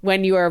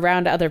when you are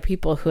around other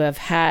people who have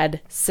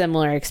had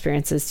similar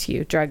experiences to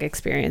you, drug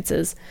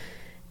experiences,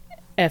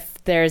 if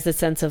there's a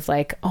sense of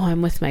like, oh,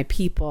 I'm with my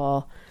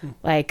people,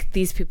 like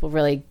these people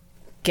really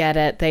get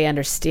it, they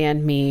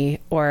understand me,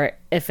 or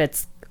if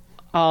it's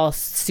all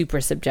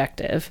super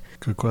subjective.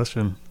 Good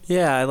question.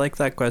 Yeah, I like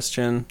that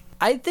question.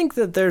 I think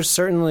that there's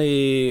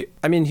certainly,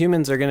 I mean,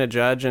 humans are going to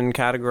judge and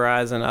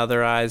categorize and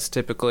otherize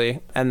typically,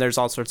 and there's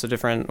all sorts of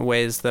different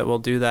ways that we'll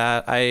do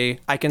that. I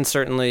can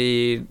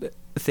certainly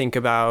think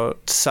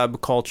about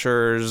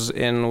subcultures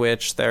in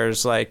which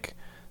there's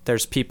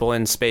people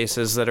in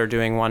spaces that are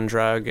doing one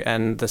drug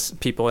and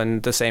people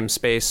in the same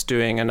space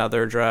doing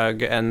another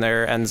drug, and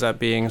there ends up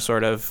being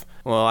sort of,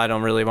 well, I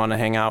don't really want to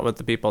hang out with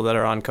the people that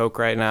are on coke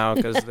right now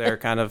because they're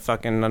kind of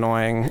fucking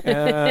annoying.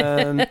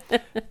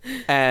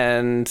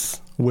 And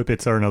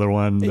Whippets are another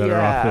one that are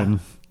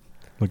often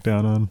looked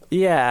down on.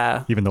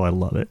 Yeah. Even though I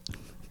love it.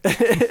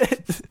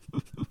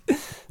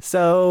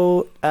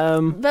 So,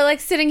 but like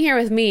sitting here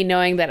with me,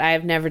 knowing that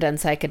I've never done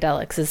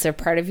psychedelics, is there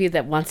part of you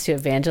that wants to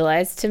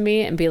evangelize to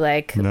me and be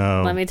like,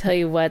 no, let me tell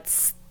you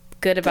what's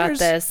good about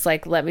this?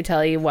 Like, let me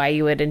tell you why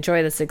you would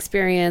enjoy this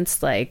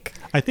experience. Like,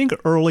 I think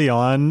early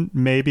on,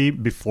 maybe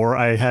before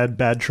I had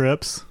bad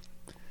trips,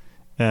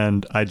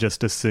 and I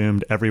just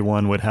assumed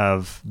everyone would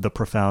have the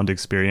profound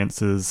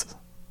experiences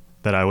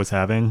that I was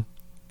having.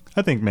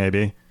 I think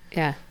maybe.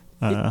 yeah.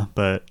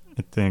 But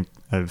I think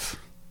I've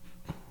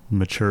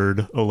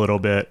matured a little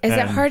bit. Is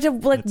it hard to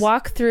like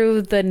walk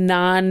through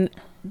the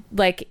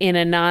like in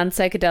a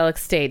non-psychedelic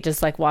state,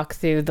 just like walk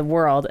through the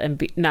world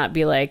and not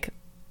be like,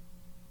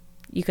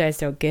 you guys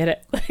don't get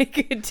it?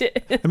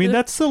 Like, I mean,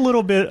 that's a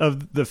little bit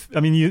of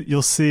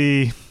you'll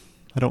see,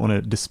 I don't want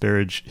to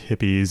disparage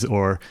hippies,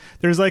 or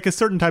there's like a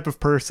certain type of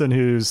person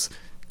who's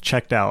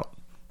checked out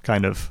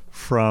kind of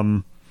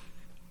from,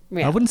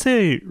 I wouldn't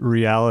say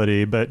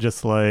reality, but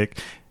just like,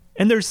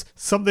 and there's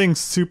something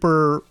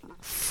super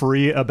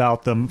free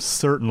about them,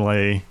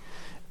 certainly.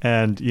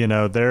 And, you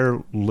know,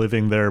 they're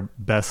living their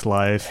best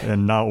life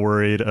and not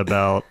worried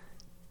about,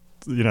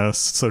 you know,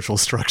 social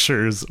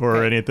structures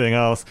or anything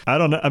else. I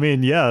don't know. I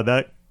mean, yeah,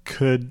 that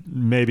could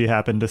maybe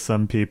happen to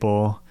some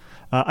people.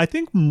 I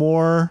think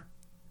more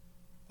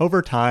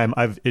over time,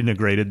 I've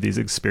integrated these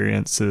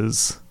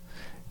experiences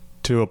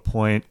to a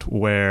point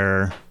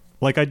where,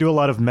 like, I do a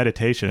lot of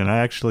meditation and I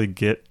actually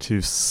get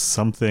to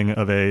something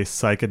of a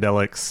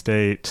psychedelic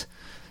state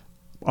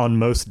on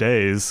most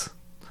days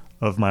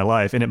of my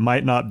life. And it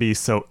might not be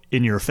so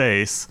in your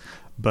face,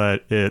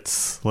 but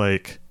it's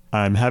like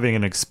I'm having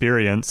an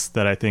experience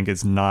that I think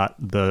is not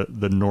the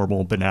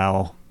normal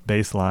banal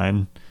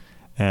baseline,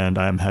 and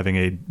I'm having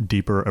a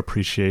deeper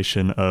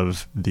appreciation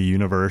of the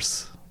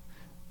universe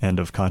and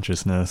of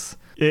consciousness.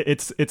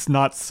 It's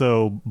not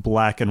so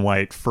black and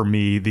white for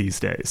me these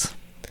days.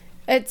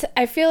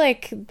 I feel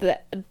like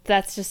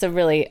that's just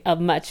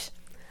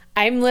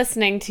I'm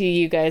listening to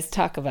you guys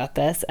talk about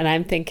this and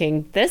I'm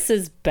thinking this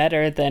is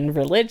better than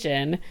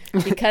religion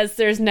because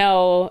there's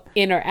no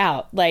in or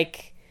out.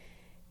 Like,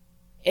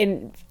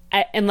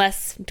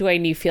 unless,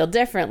 Dwayne, you feel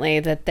differently,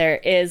 that there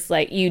is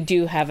like, you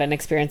do have an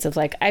experience of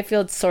like, I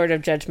feel sort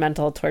of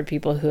judgmental toward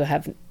people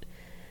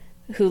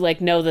who like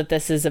know that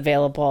this is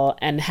available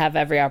and have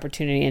every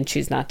opportunity and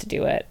choose not to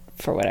do it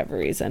for whatever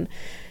reason.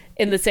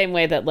 In the same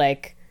way that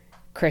like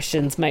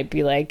Christians might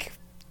be like,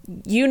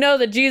 you know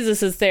that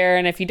Jesus is there,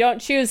 and if you don't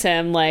choose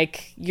him,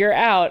 like, you're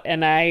out,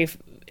 and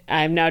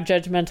I'm now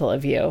judgmental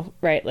of you,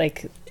 right?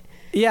 Like,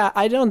 yeah,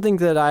 I don't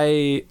think that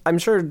I'm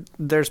sure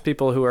there's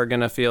people who are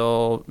going to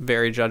feel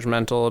very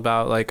judgmental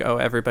about like, oh,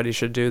 everybody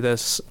should do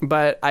this.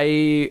 But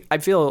I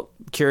feel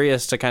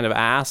curious to kind of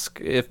ask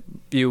if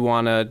you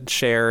want to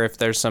share if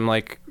there's some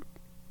like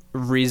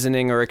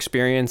reasoning or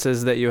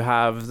experiences that you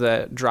have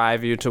that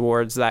drive you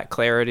towards that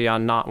clarity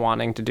on not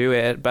wanting to do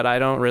it. But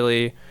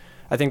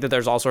I think that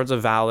there's all sorts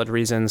of valid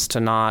reasons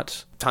to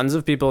not. Tons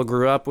of people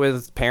grew up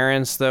with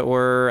parents that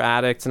were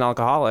addicts and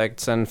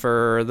alcoholics, and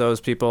for those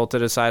people to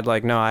decide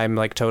like, no, I'm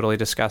like totally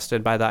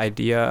disgusted by the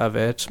idea of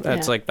it,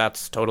 it's like,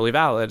 that's totally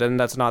valid, and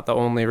that's not the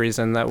only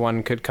reason that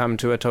one could come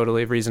to a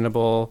totally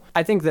reasonable.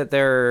 I think that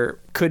there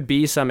could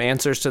be some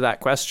answers to that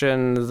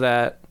question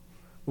that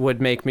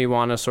would make me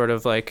want to sort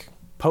of like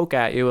poke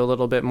at you a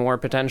little bit more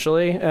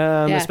potentially,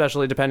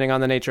 especially depending on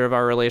the nature of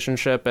our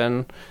relationship,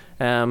 and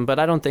but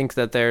I don't think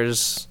that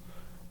there's,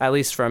 at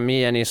least from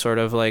me, any sort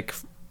of like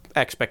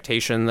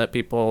expectation that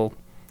people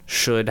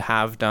should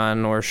have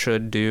done or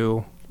should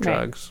do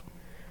drugs.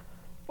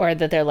 Right. Or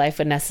that their life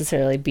would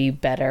necessarily be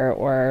better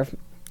or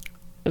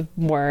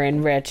more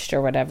enriched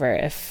or whatever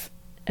if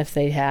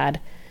they had,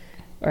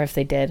 or if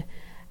they did.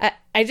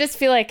 I just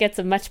feel like it's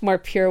a much more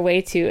pure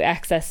way to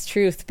access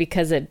truth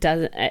because it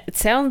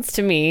sounds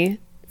to me,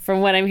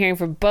 from what I'm hearing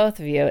from both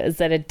of you, is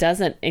that it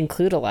doesn't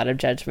include a lot of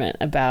judgment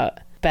about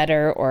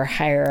better or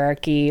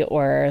hierarchy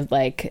or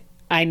like,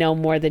 I know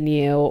more than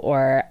you,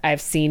 or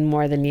I've seen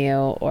more than you,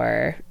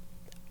 or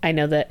I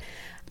know that.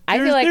 I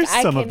feel like there's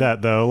some of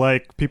that though.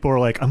 Like people are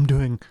like, I'm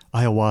doing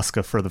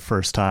ayahuasca for the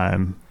first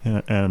time,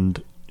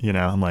 and you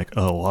know, I'm like,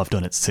 oh, well, I've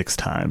done it 6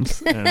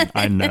 times, and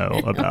I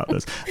know about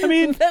this. I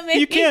mean, But maybe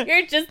you can't.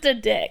 you're just a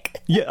dick.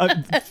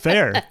 Yeah,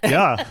 fair.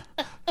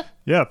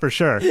 Yeah, for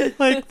sure.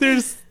 Like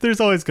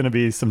there's always going to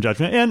be some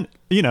judgment, and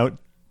you know,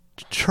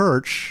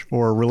 church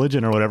or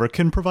religion or whatever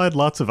can provide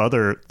lots of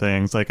other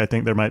things. Like I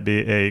think there might be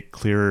a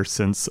clearer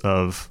sense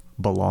of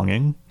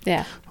belonging,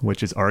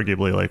 which is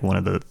arguably like one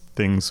of the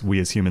things we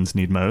as humans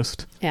need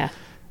most.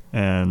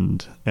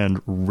 And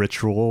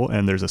ritual,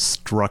 and there's a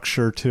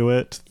structure to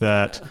it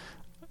that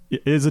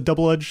is a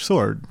double-edged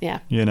sword.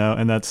 You know,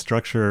 and that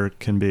structure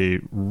can be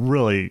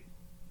really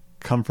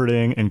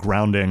comforting and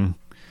grounding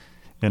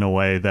in a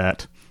way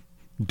that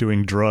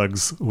doing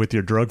drugs with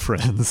your drug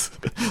friends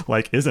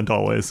like isn't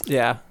always.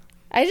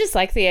 I just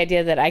like the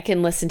idea that I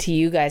can listen to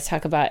you guys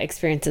talk about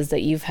experiences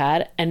that you've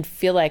had and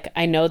feel like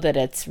I know that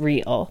it's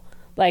real.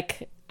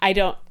 Like I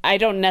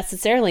don't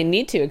necessarily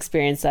need to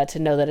experience that to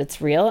know that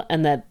it's real,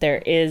 and that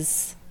there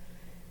is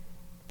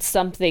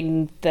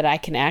something that I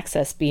can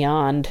access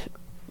beyond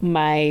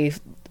my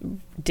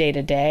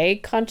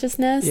day-to-day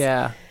consciousness.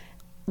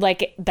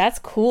 Like that's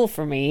cool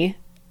for me.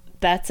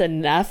 That's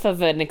enough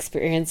of an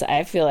experience,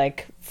 I feel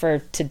like, for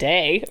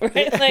today,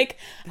 right? Like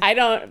I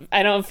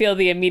don't feel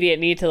the immediate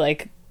need to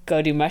like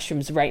go do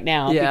mushrooms right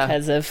now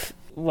because of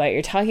what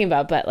you're talking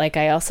about, but like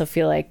I also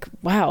feel like,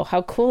 wow,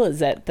 how cool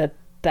is it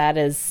that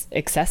is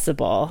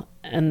accessible,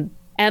 and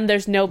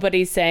there's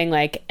nobody saying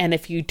like, and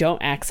if you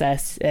don't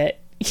access it,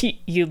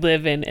 you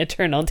live in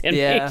eternal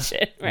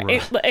damnation,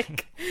 right?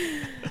 Like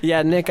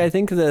Nick, I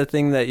think the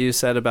thing that you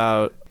said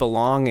about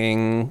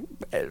belonging,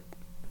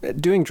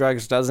 doing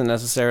drugs doesn't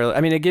necessarily,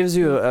 I mean, it gives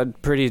you a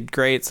pretty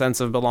great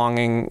sense of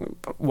belonging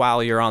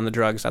while you're on the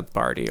drugs at the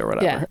party or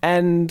whatever.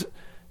 And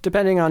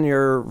depending on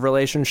your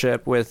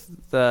relationship with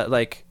the,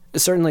 like,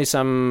 certainly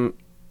some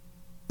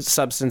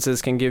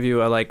substances can give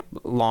you a like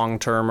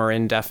long-term or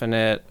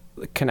indefinite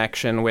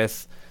connection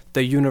with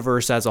the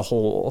universe as a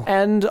whole.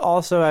 And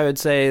also I would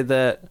say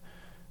that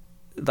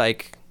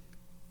like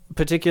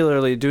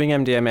particularly doing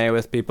MDMA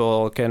with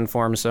people can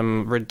form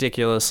some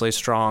ridiculously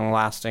strong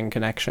lasting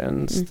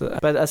connections.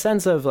 But a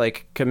sense of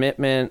like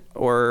commitment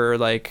or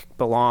like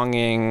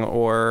belonging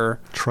or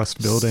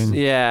trust building.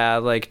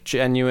 Like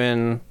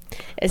genuine.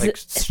 Is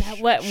that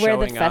where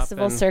the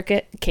festival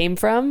circuit came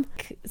from?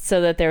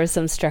 So that there was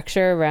some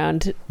structure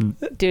around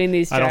doing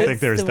these drugs? I don't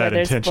think there's that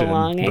intention.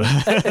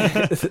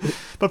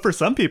 But for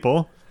some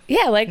people.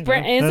 Yeah, like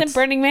isn't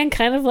Burning Man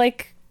kind of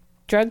like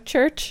drug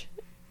church?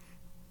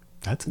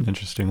 That's an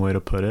interesting way to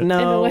put it.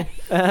 No. Okay.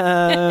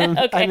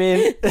 I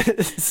mean,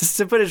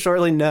 to put it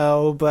shortly,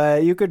 no,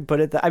 but you could put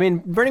it I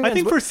mean, Burning Man's... I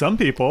think for some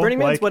people... Burning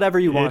Man's like, whatever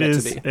you want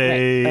it to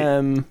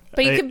be.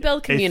 But you can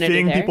build community a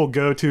thing there. People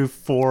go to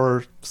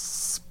for,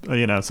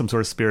 you know, some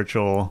sort of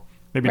spiritual,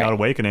 maybe not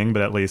awakening,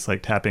 but at least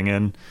like tapping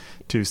in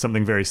to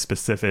something very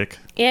specific.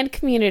 And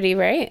community,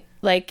 right?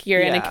 Like you're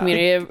in a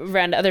community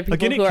around other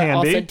people who are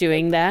also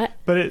doing that.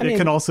 But it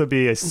can also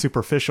be a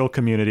superficial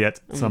community at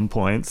some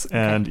points.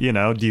 And, you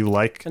know, do you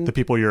like the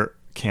people you're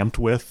camped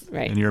with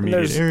in your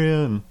immediate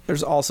area? And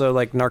there's also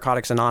like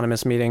Narcotics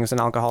Anonymous meetings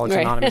and Alcoholics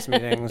Anonymous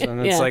meetings.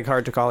 And it's like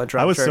hard to call it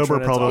drug church. I was sober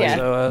probably.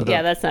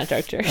 That's not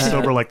drug church.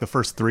 Sober like the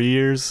first 3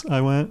 years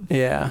I went.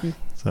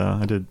 So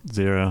I did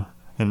 0.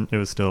 And it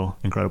was still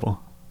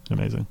incredible.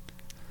 Amazing.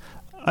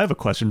 I have a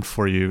question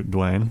for you,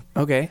 Dwayne.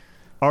 Okay.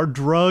 Are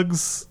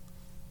drugs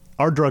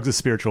a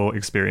spiritual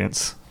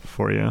experience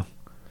for you?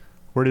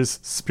 Where does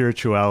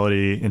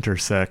spirituality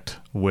intersect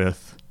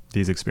with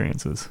these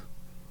experiences?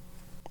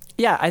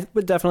 Yeah, I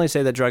would definitely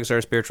say that drugs are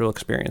a spiritual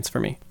experience for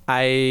me.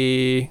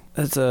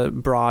 That's a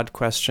broad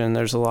question.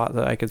 There's a lot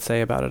that I could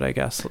say about it, I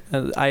guess.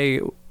 I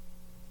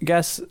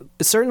guess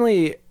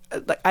certainly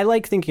I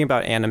like thinking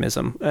about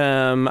animism.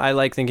 I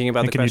like thinking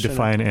about the question. Can you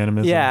define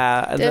animism?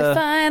 Yeah.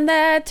 Define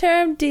that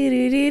term.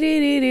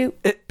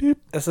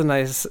 That's a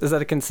nice... Is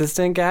that a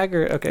consistent gag?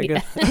 Or okay,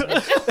 good.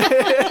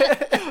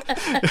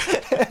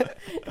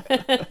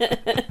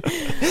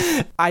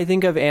 I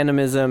think of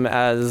animism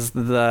as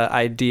the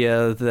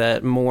idea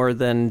that more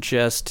than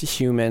just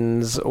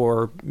humans,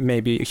 or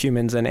maybe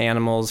humans and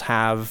animals,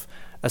 have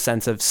a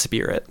sense of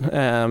spirit,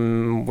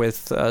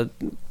 with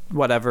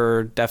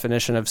whatever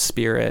definition of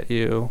spirit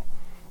you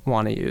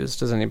want to use.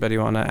 Does anybody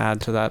want to add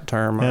to that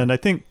term? And I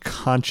think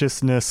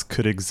consciousness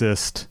could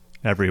exist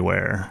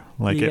everywhere.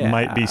 Like it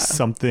might be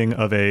something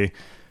of a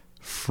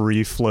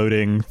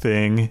free-floating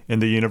thing in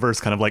the universe,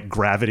 kind of like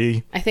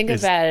gravity. I think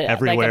about it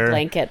everywhere. Like a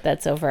blanket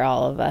that's over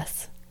all of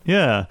us.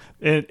 Yeah,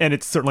 and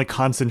it's certainly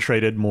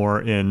concentrated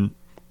more in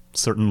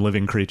certain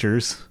living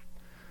creatures,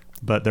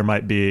 but there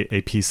might be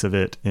a piece of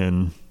it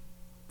in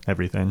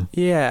everything.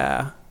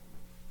 Yeah.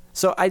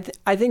 So I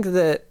think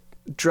that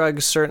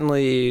drugs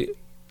certainly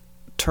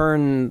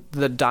turn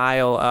the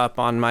dial up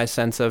on my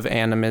sense of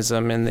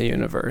animism in the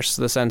universe,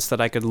 the sense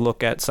that I could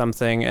look at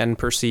something and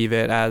perceive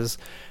it as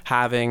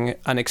having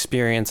an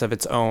experience of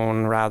its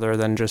own rather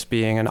than just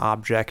being an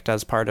object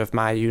as part of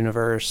my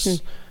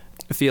universe.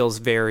 Feels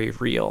very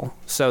real.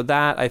 So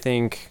that, I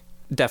think,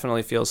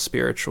 definitely feels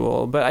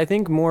spiritual. But I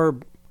think more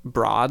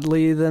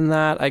broadly than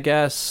that, I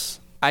guess,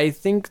 I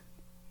think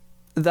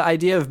the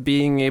idea of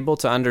being able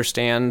to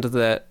understand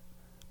that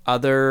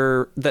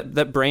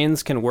that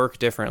brains can work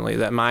differently,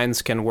 that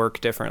minds can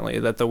work differently,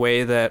 that the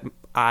way that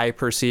I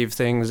perceive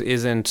things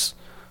isn't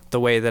the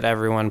way that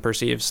everyone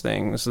perceives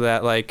things,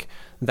 that like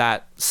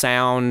that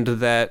sound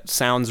that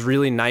sounds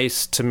really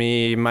nice to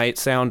me might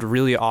sound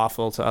really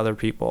awful to other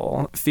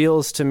people,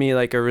 feels to me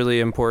like a really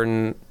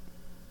important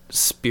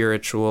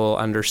spiritual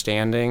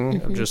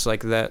understanding of just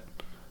like that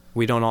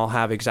we don't all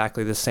have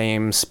exactly the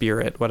same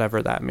spirit,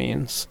 whatever that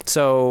means.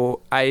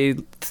 So I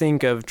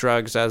think of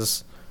drugs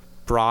as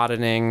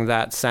broadening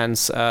that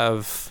sense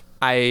of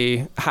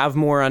I have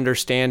more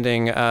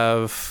understanding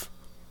of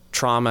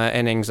trauma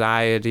and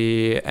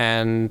anxiety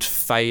and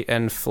fight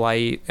and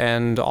flight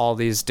and all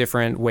these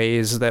different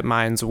ways that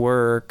minds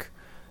work,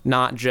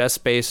 not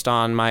just based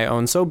on my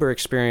own sober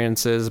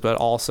experiences, but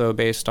also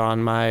based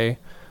on my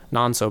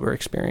non-sober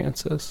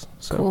experiences.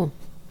 So, cool.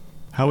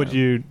 How would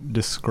you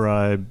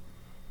describe,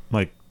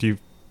 like, do you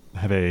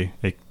have a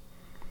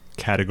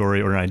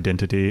category or an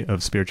identity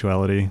of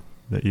spirituality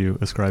that you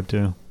ascribe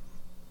to?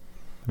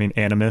 I mean,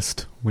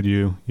 animist, would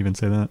you even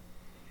say that?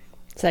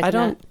 I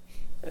don't.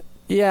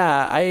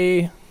 Yeah,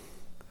 I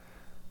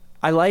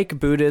like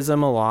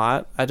Buddhism a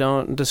lot. I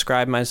don't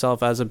describe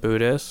myself as a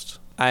Buddhist.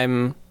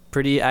 I'm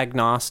pretty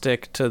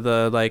agnostic to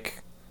the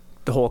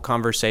whole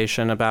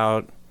conversation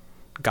about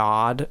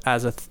God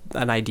as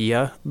an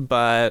idea,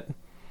 but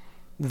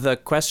the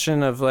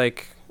question of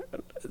like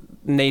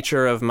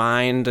nature of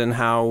mind and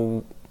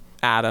how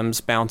atoms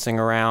bouncing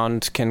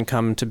around can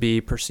come to be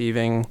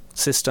perceiving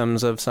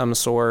systems of some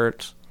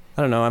sort.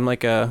 I don't know. I'm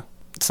like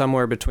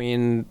somewhere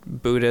between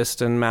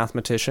Buddhist and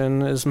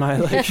mathematician is my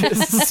like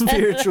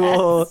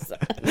spiritual.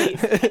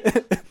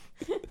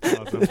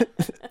 Awesome.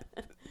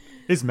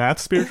 Is math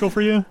spiritual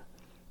for you?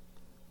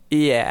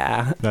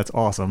 Yeah. That's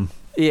awesome.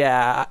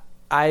 Yeah.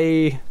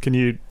 Can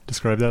you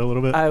describe that a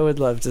little bit? I would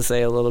love to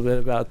say a little bit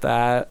about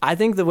that. I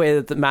think the way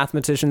that the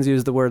mathematicians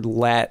use the word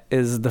let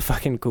is the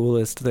fucking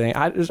coolest thing.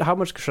 How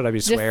much should I be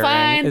swearing?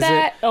 Define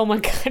that. Oh my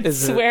God.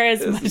 Swear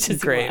as much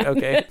as great. you want.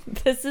 Okay.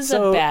 This is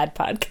a bad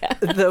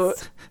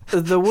podcast.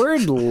 The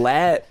word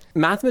let,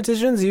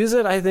 mathematicians use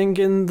it, I think,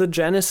 in the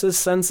Genesis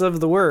sense of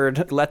the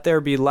word. Let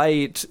there be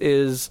light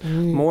is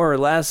more or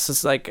less,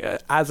 it's like,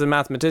 as a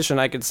mathematician,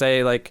 I could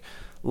say, like,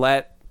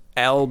 let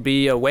L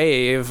be a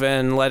wave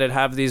and let it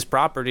have these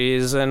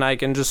properties, and I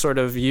can just sort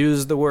of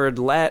use the word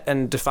let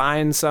and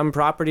define some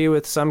property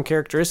with some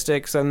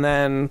characteristics, and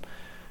then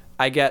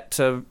I get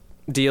to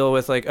deal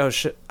with like, oh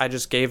shit, I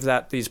just gave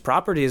that these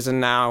properties,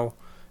 and now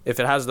if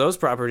it has those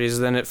properties,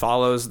 then it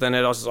follows then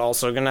it is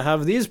also going to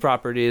have these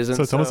properties. And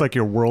so it's almost like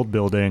you're world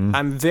building.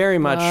 I'm very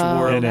much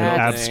world in an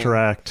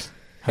abstract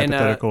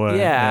hypothetical way.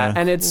 Yeah,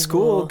 and it's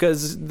cool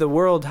because the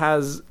world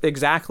has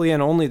exactly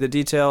and only the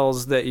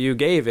details that you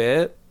gave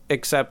it,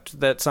 except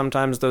that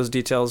sometimes those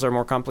details are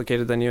more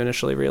complicated than you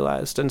initially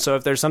realized. And so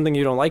if there's something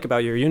you don't like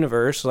about your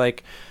universe,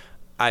 like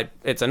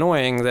it's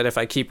annoying that if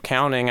I keep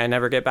counting, I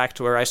never get back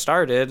to where I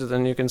started,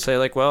 then you can say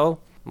like,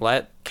 well,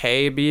 let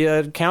K be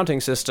a counting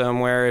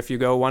system where if you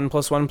go 1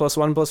 + 1 +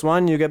 1 +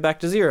 1, you get back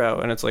to 0.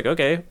 And it's like,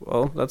 okay,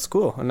 well, that's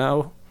cool. And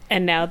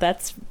now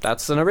that's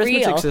an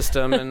arithmetic real.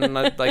 system, and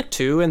like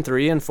 2 and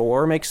 3 and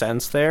 4 make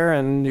sense there,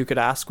 and you could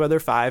ask whether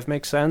 5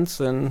 makes sense.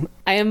 And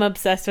I am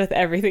obsessed with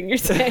everything you're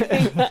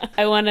saying.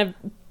 I want to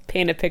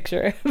paint a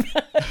picture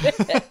about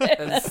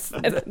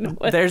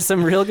it. There's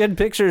some real good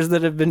pictures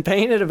that have been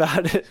painted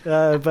about it,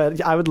 but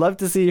I would love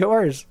to see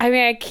yours. I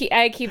mean,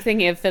 I keep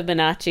thinking of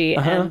Fibonacci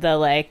and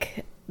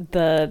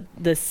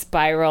the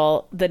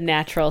spiral, the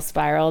natural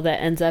spiral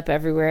that ends up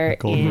everywhere.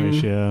 Golden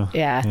ratio.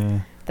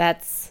 Yeah.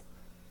 That's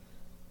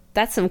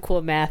some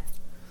cool math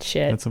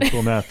shit. That's some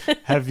cool math.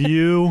 Have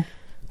you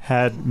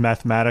had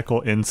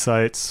mathematical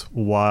insights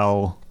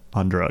while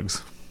on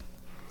drugs?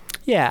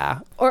 Yeah.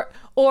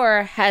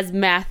 Or has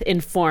math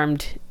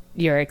informed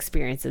your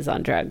experiences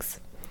on drugs?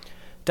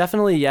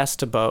 Definitely yes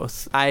to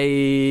both.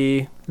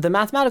 The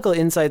mathematical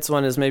insights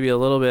one is maybe a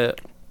little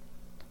bit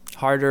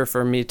harder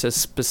for me to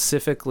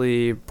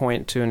specifically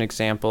point to an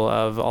example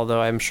of,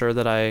 although I'm sure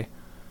that I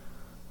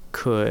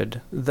could.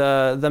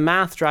 The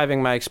math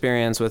driving my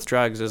experience with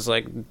drugs is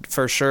like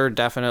for sure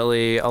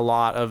definitely a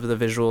lot of the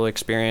visual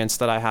experience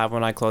that I have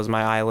when I close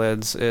my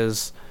eyelids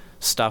is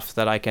stuff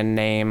that I can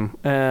name.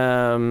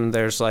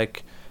 There's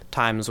like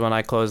times when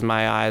I close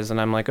my eyes and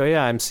I'm like, oh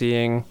yeah, I'm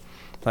seeing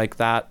like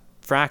that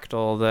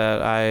fractal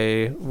that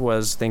I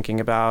was thinking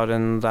about,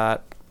 and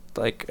that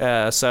like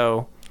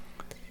so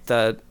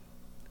the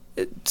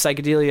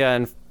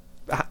psychedelia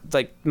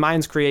like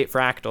minds create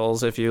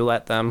fractals if you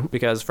let them,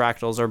 because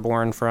fractals are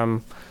born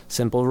from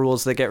simple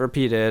rules that get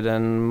repeated,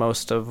 and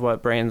most of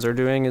what brains are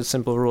doing is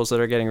simple rules that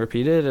are getting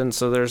repeated. And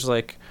so there's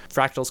like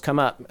fractals come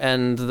up,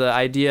 and the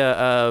idea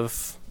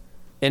of,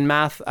 in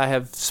math, I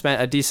have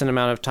spent a decent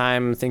amount of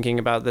time thinking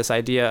about this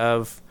idea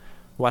of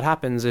what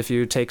happens if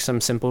you take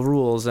some simple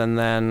rules and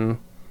then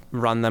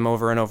run them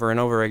over and over and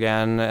over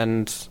again.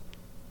 And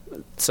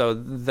so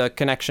the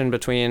connection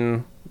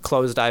between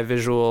closed eye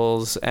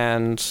visuals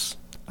and,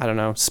 I don't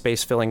know,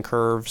 space filling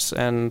curves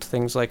and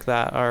things like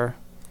that are...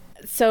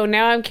 So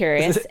now I'm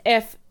curious,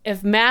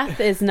 if math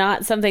is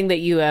not something that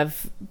you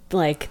have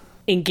like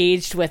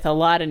engaged with a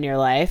lot in your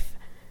life,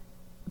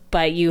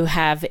 but you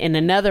have in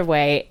another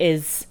way,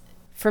 is,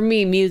 for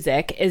me,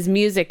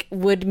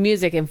 would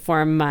music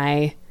inform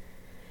my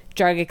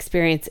drug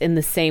experience in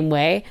the same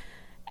way?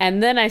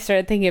 And then I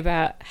started thinking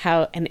about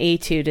how an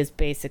etude is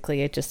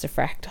basically just a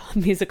fractal, a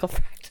musical fractal.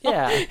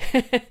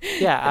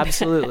 Yeah,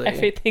 absolutely.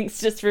 Everything's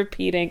just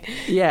repeating.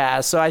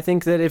 Yeah, so I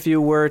think that if you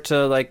were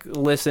to like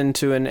listen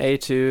to an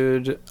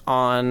etude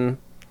on,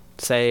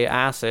 say,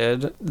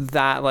 acid,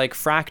 that like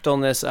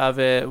fractalness of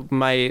it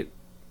might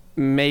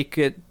make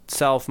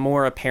itself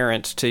more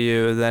apparent to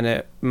you than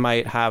it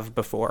might have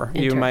before.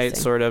 You might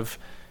sort of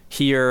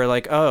hear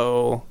like,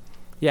 oh,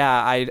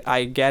 yeah,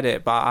 I get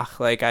it, Bach.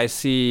 Like I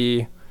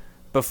see...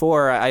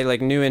 Before, I like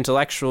knew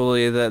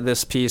intellectually that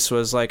this piece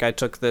was like, I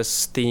took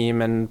this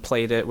theme and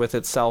played it with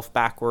itself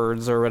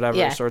backwards or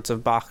whatever sorts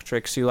of Bach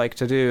tricks you like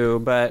to do.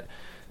 But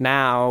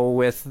now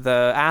with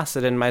the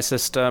acid in my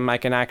system, I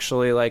can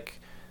actually like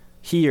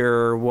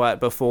hear what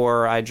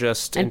before I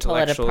just and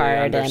intellectually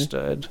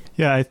understood.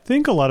 Yeah, I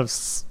think a lot of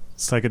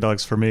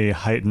psychedelics for me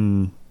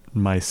heighten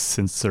my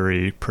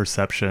sensory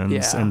perceptions.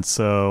 Yeah. And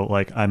so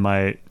like I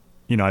might,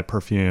 I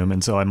perfume,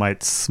 and so I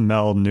might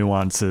smell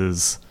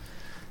nuances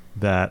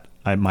that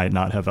I might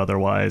not have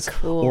otherwise,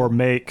 or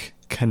make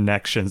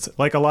connections.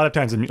 Like a lot of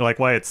times, like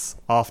why it's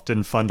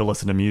often fun to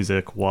listen to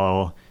music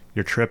while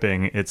you're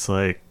tripping. It's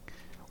like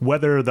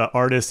whether the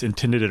artist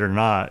intended it or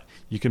not,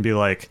 you can be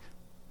like,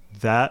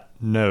 that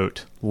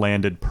note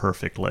landed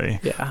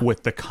perfectly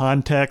with the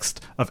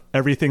context of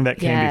everything that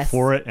came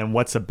before it and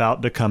what's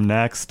about to come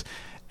next.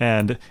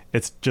 And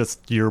it's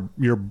just, you're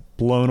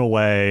blown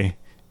away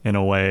in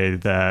a way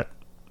that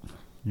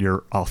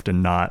you're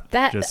often not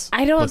too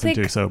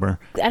sober.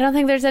 I don't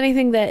think there's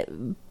anything that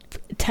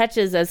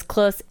touches as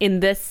close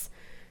in this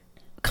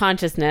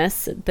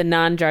consciousness, the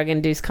non-drug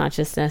induced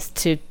consciousness,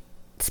 to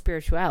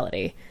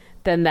spirituality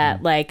than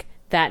that like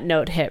that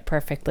note hit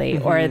perfectly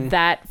or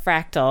that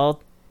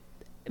fractal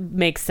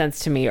makes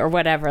sense to me or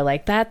whatever.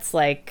 Like that's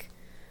like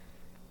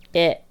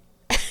it.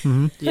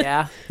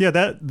 Yeah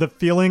that the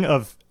feeling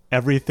of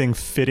everything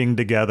fitting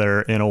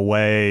together in a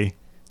way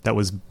that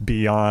was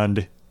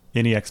beyond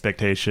any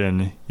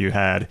expectation you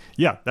had.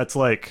 Yeah, that's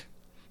like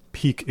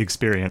peak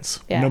experience,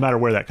 no matter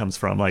where that comes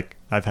from. Like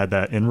I've had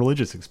that in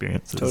religious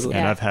experiences,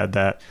 and I've had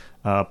that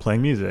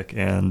playing music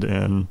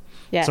and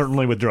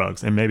certainly with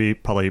drugs, and maybe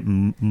probably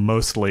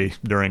mostly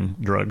during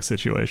drug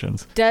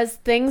situations. Does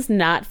things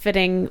not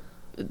fitting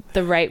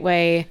the right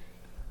way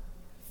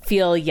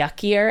feel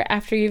yuckier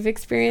after you've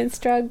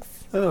experienced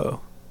drugs?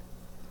 Oh,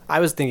 I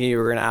was thinking you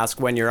were going to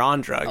ask when you're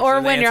on drugs. Or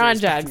when you're on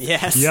drugs.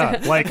 Yes.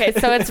 Yeah. Like, okay,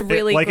 so it's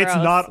really like gross. It's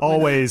not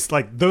always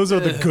like those are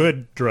the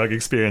good drug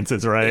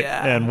experiences, right?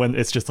 Yeah. And when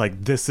it's just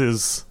like this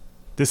is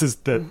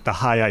the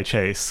high I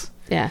chase.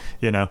 Yeah.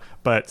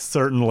 But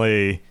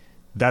certainly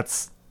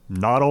that's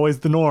not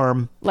always the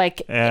norm.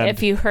 Like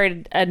if you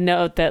heard a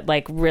note that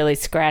like really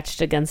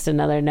scratched against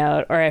another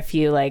note, or if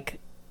you like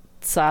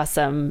saw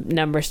some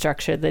number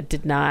structure that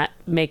did not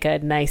make a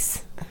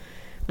nice,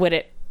 would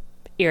it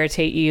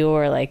irritate you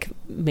or like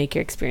make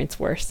your experience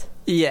worse?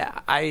 Yeah,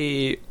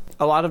 a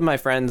lot of my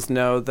friends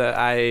know that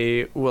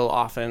I will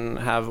often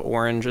have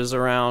oranges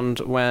around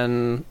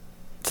when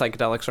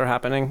psychedelics are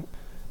happening,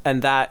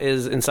 and that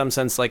is in some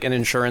sense like an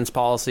insurance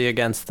policy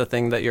against the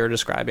thing that you're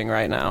describing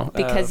right now,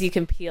 because you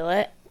can peel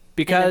it,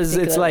 because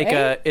it's like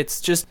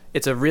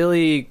it's a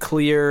really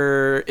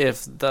clear,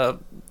 if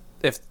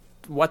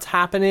what's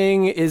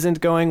happening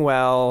isn't going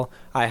well,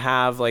 I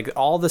have like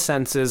all the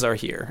senses are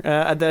here.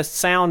 The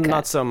sound,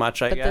 not so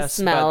much, I guess.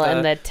 The smell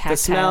and the tactile. The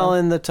smell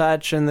and the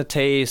touch and the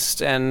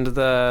taste and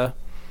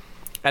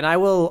I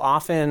will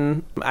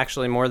often,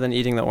 actually more than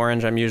eating the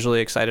orange, I'm usually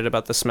excited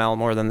about the smell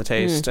more than the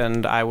taste.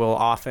 And I will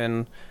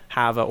often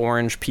have an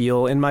orange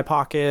peel in my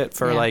pocket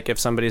for like if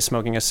somebody's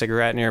smoking a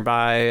cigarette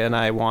nearby and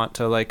I want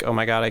to like, oh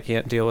my God, I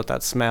can't deal with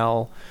that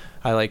smell.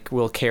 I like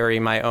will carry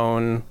my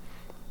own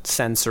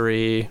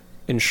sensory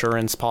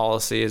insurance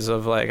policies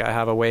of like, I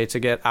have a way to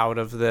get out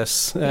of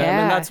this.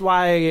 And that's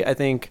why I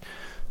think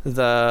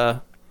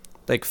the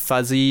like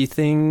fuzzy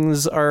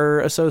things are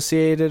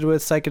associated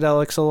with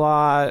psychedelics a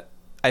lot.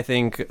 I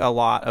think a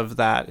lot of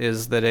that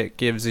is that it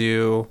gives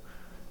you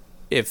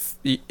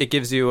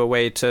a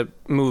way to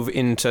move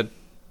into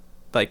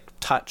like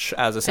touch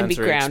as a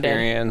sensory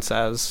experience,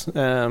 as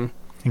and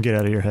get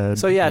out of your head.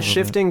 So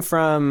shifting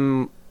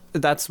from,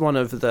 that's one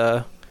of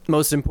the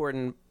most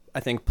important I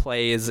think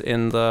plays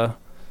in the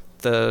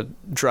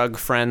drug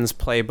friends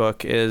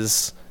playbook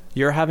is,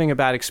 you're having a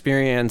bad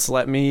experience,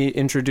 let me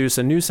introduce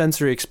a new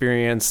sensory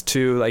experience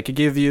to like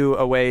give you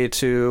a way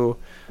to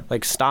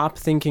like stop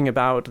thinking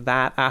about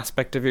that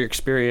aspect of your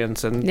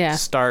experience and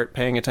start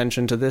paying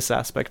attention to this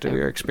aspect of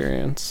your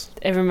experience.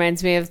 It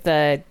reminds me of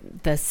the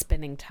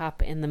spinning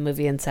top in the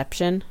movie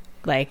Inception.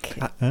 Like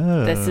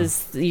this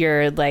is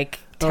your like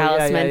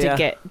talisman to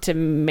get to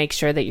make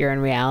sure that you're in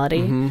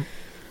reality,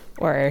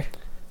 or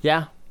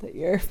that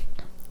you're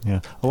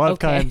a lot of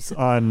times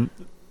on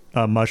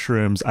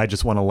mushrooms I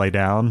just want to lay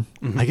down.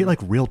 I get like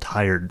real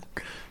tired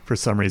for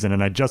some reason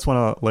and I just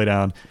want to lay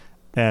down,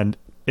 and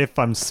if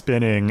I'm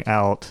spinning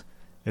out,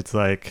 it's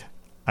like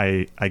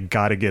I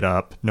gotta get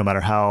up no matter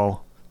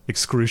how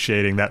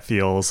excruciating that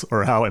feels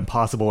or how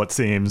impossible it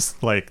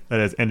seems like that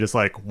is, and just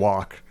like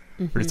walk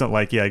or just don't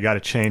like I gotta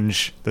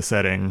change the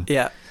setting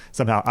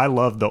somehow. I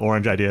love the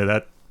orange idea.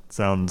 That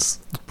sounds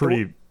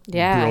pretty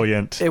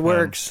brilliant. It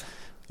works.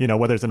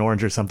 Whether it's an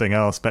orange or something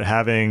else, but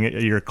having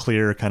your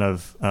clear kind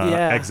of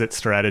exit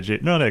strategy,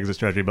 not exit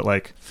strategy, but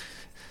like,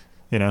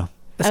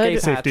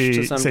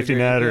 safety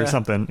net or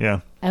something. Yeah.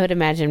 I would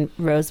imagine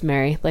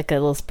rosemary, like a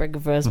little sprig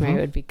of rosemary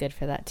would be good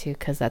for that too.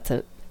 'Cause that's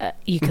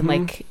you can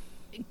like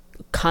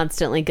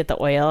constantly get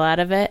the oil out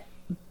of it.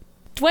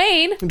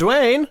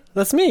 Dwayne,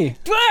 that's me.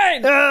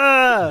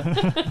 Dwayne!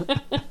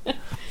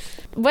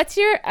 What's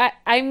your,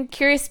 I'm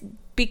curious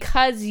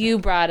because you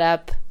brought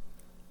up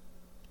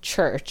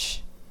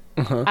church.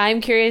 I'm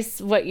curious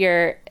what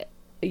your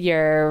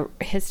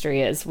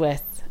history is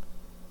with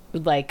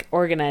like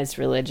organized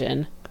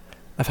religion.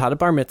 I've had a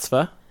bar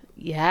mitzvah.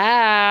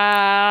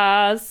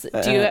 Yes.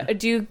 Do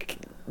you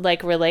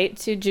like relate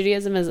to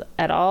Judaism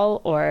at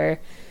all, or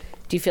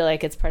do you feel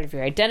like it's part of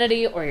your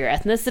identity or your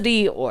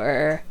ethnicity,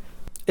 or?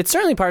 It's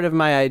certainly part of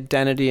my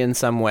identity in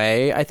some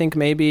way. I think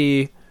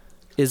maybe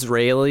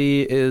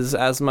Israeli is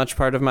as much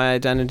part of my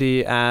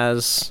identity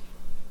as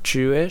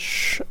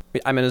Jewish.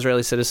 I'm an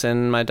Israeli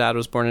citizen. My dad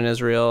was born in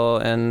Israel,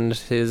 and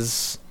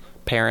his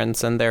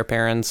parents and their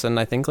parents, and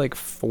I think like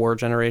 4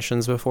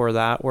 generations before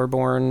that were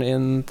born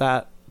in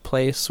that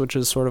place, which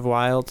is sort of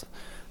wild.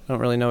 I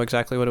don't really know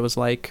exactly what it was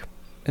like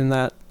in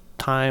that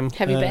time.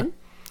 Have you been?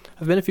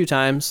 I've been a few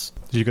times.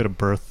 Did you go to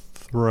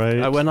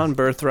Birthright? I went on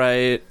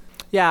Birthright.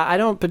 Yeah, I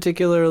don't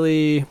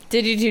particularly...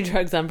 Did you do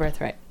drugs on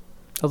Birthright?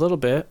 A little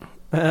bit.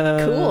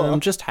 Cool.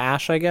 Just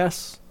hash, I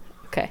guess.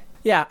 Okay.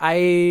 Yeah,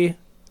 I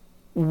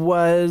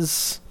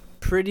was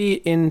pretty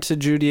into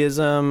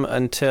Judaism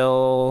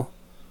until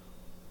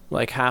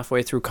like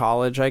halfway through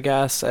college, I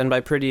guess. And by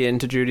pretty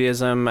into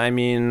Judaism, I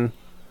mean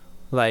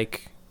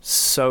like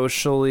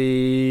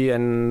socially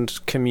and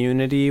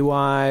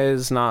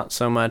community-wise, not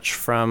so much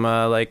from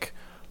a like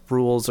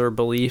rules or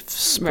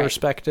beliefs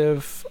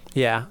perspective.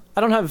 Yeah,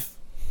 I don't have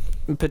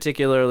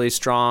particularly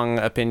strong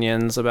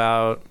opinions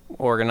about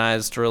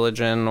organized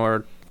religion,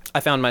 or I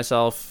found my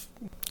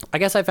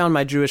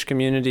Jewish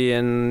community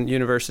in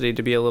university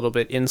to be a little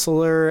bit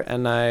insular,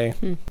 and I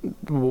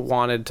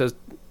wanted to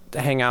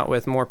hang out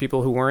with more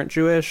people who weren't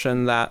Jewish,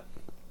 and that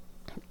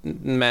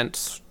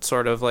meant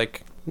sort of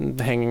like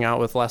hanging out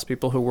with less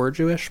people who were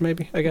Jewish,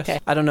 maybe, I guess. Okay.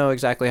 I don't know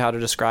exactly how to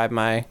describe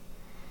my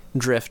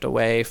drift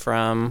away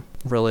from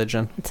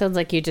religion. It sounds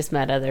like you just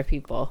met other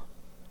people.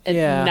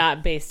 Yeah.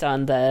 Not based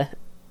on the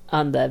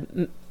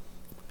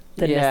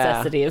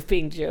necessity of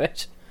being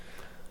Jewish.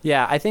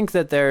 Yeah, I think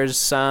that there's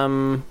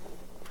some...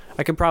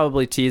 I could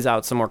probably tease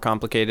out some more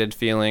complicated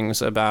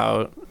feelings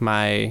about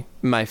my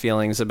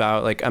feelings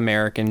about like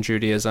American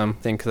Judaism.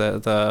 I think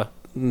that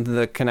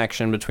the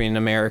connection between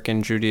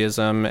American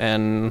Judaism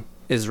and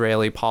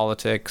Israeli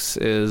politics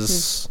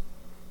is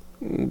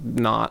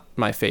not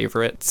my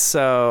favorite.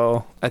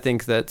 So I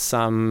think that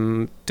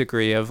some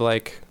degree of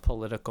like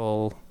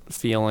political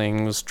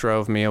feelings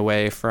drove me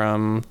away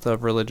from the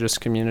religious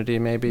community,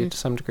 maybe to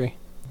some degree.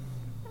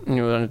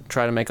 You want to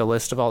try to make a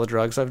list of all the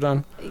drugs I've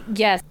done?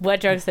 Yes.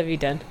 What drugs have you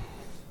done?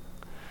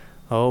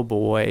 Oh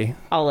boy.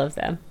 All of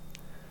them.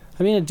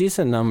 I mean, a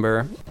decent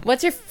number.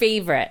 What's your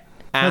favorite?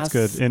 That's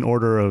good. In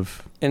order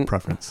of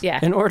preference. Yeah.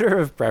 In order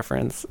of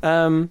preference.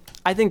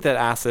 I think that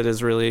acid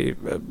is really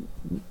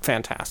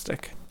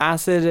fantastic.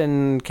 Acid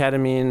and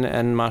ketamine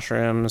and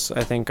mushrooms,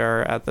 I think,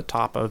 are at the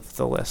top of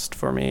the list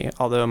for me.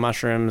 Although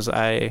mushrooms,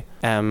 I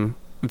am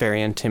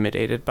very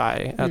intimidated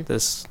by at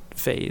this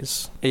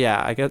phase.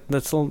 Yeah, I get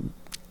that's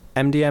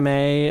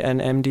MDMA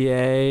and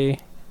MDA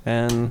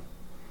and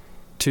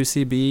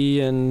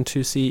 2CB and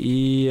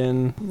 2CE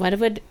and what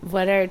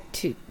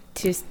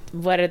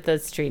are the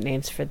street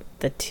names for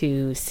the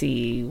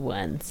 2C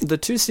ones? The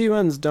 2C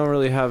ones don't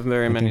really have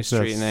very many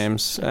street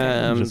names.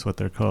 Just what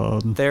they're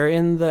called. They're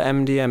in the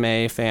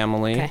MDMA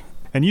family. Okay.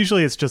 And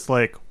usually it's just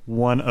like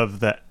one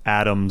of the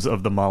atoms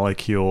of the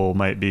molecule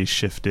might be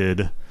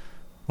shifted,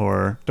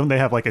 or don't they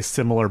have like a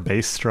similar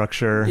base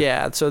structure?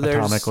 Yeah, so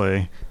there's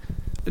atomically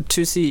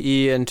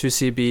 2CE and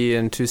 2CB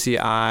and 2CI,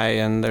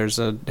 and there's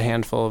a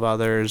handful of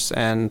others,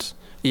 and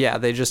yeah,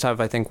 they just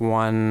have I think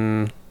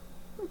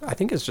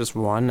it's just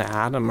one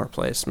atom or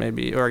place,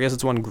 maybe, or I guess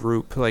it's one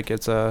group. Like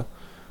it's a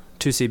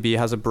 2CB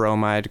has a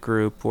bromide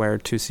group where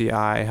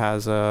 2CI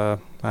has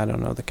I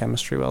don't know the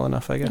chemistry well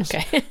enough, I guess.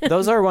 Okay.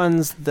 Those are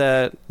ones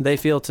that they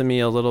feel to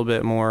me a little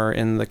bit more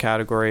in the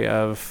category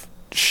of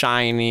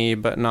shiny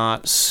but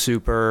not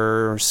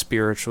super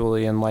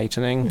spiritually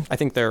enlightening. I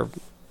think they're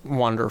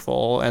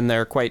wonderful and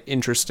they're quite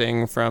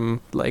interesting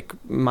from like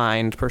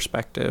mind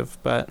perspective,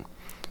 but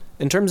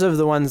in terms of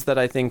the ones that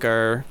I think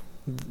are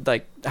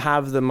like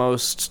have the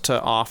most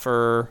to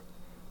offer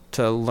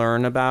to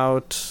learn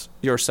about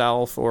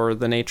yourself or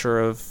the nature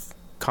of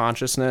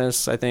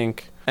consciousness, I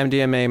think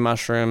MDMA,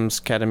 mushrooms,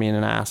 ketamine,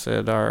 and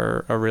acid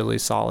are a really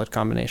solid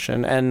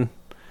combination. And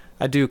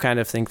I do kind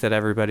of think that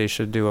everybody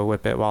should do a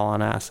whippet while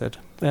on acid.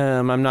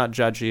 I'm not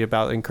judgy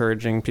about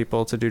encouraging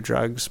people to do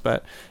drugs,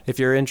 but if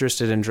you're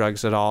interested in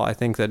drugs at all, I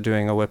think that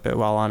doing a whippet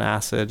while on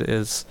acid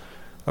is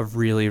a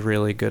really,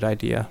 really good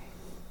idea.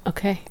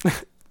 Okay.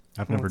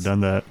 I've never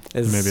done that.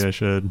 Maybe I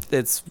should.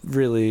 It's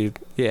really,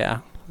 yeah.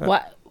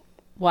 What?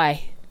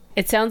 Why?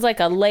 It sounds like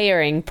a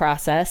layering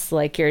process,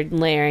 like you're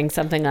layering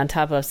something on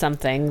top of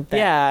something.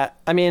 Yeah,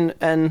 I mean,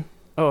 and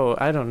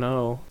I don't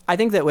know. I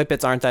think that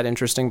whippets aren't that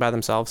interesting by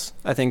themselves.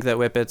 I think that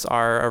whippets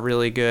are a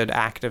really good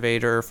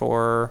activator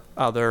for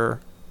other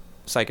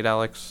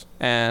psychedelics,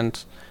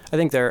 and I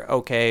think they're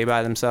okay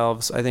by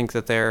themselves. I think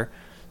that they're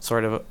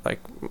sort of like,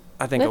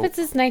 I think Whippets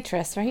is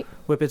nitrous, right?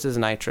 Whippets is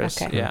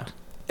nitrous, Okay. yeah.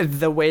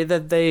 The way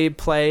that they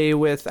play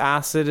with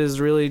acid is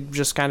really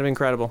just kind of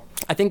incredible.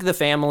 I think the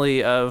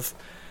family of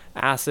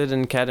acid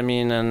and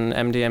ketamine and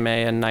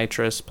MDMA and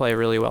nitrous play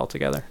really well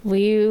together. Will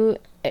you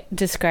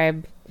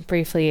describe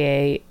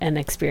briefly an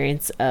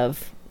experience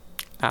of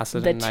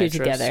Acid the and two nitrous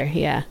together?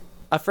 Yeah.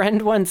 A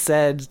friend once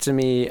said to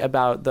me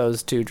about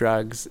those two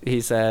drugs, he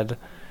said,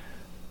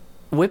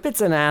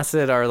 whippets and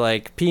acid are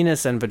like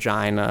penis and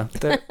vagina.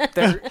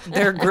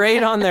 They're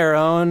great on their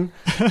own,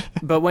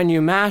 but when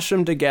you mash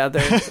them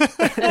together,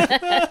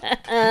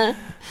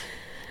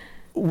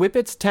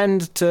 whippets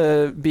tend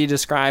to be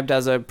described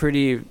as a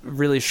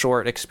really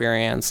short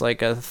experience,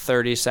 like a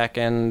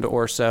 30-second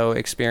or so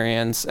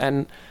experience.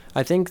 And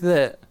I think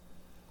that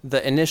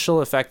the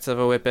initial effects of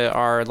a whippet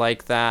are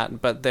like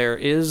that, but there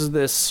is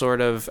this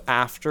sort of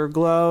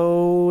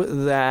afterglow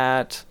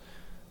that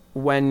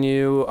when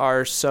you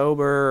are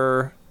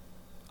sober,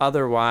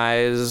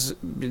 otherwise,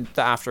 the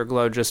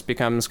afterglow just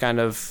becomes kind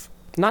of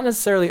not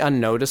necessarily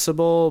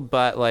unnoticeable,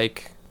 but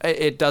like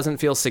it doesn't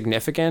feel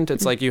significant.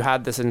 It's like you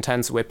had this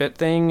intense whippet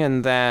thing,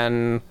 and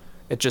then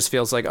it just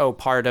feels like,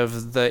 part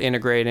of the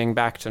integrating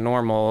back to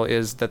normal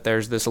is that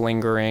there's this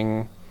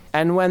lingering.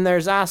 And when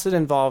there's acid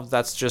involved,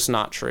 that's just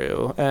not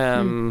true.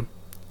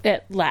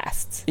 It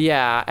lasts.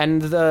 Yeah,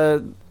 and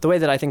the way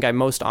that I think I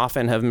most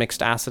often have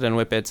mixed acid and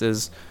whippets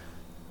is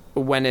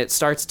when it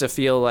starts to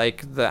feel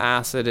like the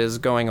acid is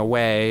going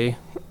away,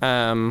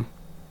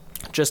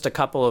 just a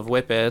couple of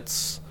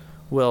whippets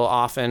will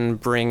often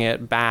bring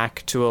it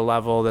back to a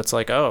level that's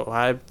like,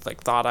 I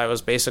thought I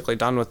was basically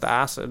done with the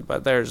acid,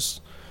 but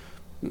there's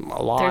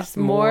a lot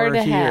more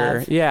to here.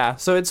 have. Yeah,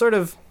 so it sort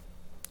of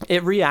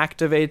it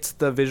reactivates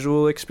the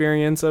visual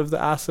experience of the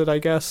acid, I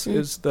guess,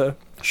 is the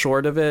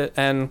short of it,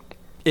 and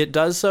it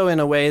does so in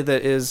a way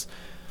that is,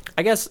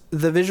 I guess,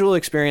 the visual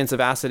experience of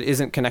acid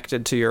isn't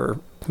connected to your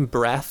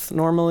breath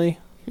normally,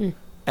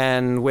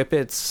 and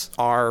whippets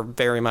are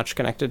very much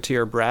connected to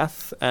your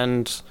breath,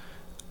 and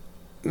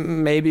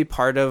maybe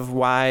part of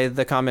why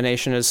the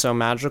combination is so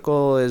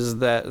magical is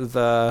that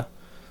the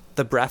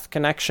breath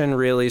connection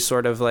really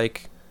sort of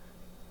like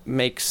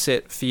makes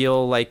it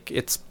feel like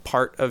it's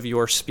part of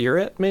your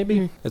spirit,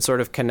 maybe. It sort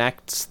of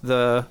connects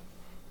the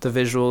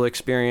visual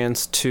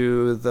experience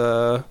to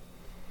the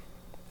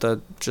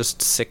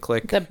just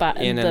cyclic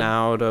in and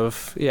out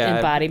of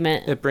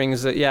embodiment. It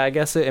brings it, I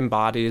guess it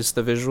embodies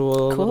the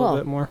visual a little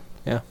bit more.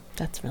 Yeah.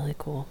 That's really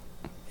cool.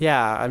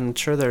 Yeah, I'm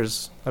sure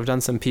I've done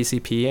some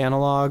PCP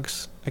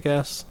analogs, I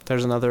guess.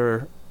 There's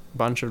another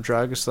bunch of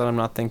drugs that I'm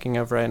not thinking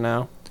of right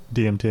now.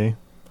 DMT.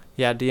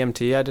 Yeah,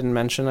 DMT I didn't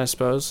mention, I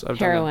suppose.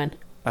 Heroin.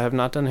 I have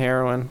not done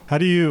heroin. Where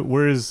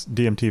does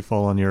DMT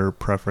fall on your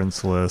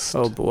preference list?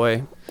 Oh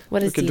boy.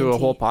 What is we could DMT? do a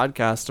whole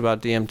podcast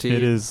about DMT.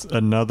 It is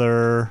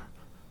another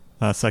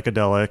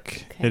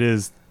psychedelic. Okay. It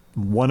is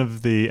one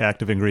of the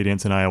active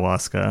ingredients in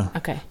ayahuasca.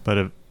 Okay.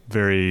 But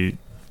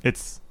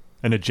it's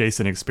an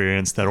adjacent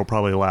experience that'll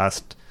probably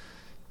last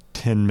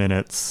 10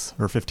 minutes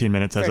or 15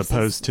 minutes as Versus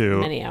opposed to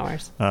many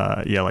hours.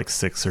 Like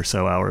 6 or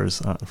so hours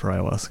for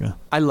ayahuasca.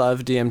 I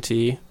love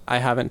DMT. I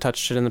haven't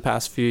touched it in the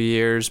past few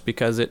years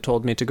because it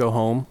told me to go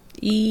home.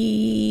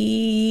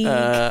 Eek.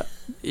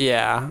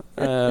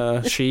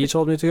 She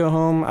told me to go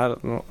home. I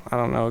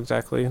don't know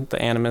exactly the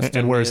animist.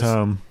 And where's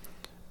home?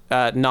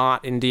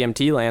 Not in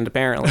DMT land,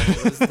 apparently.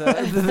 It was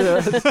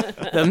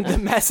the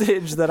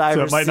message that I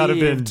received. So it might not have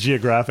been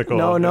geographical.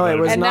 No, it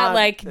was and not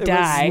like it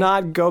die. was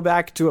not go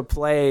back to a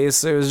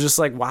place. It was just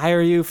like, why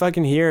are you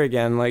fucking here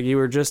again? Like, you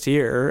were just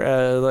here.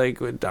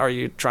 Are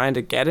you trying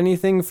to get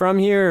anything from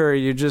here, or are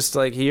you just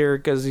like here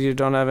because you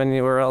don't have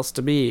anywhere else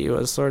to be? It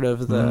was sort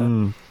of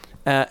the...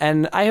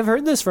 and I have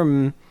heard this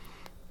from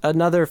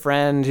another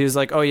friend who's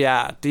like, oh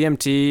yeah,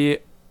 DMT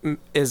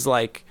is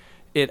like,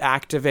 it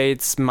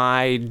activates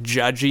my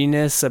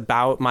judginess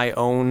about my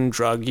own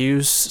drug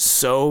use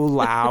so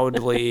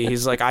loudly.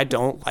 He's like, I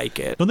don't like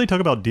it. Don't they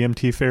talk about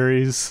DMT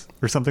fairies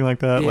or something like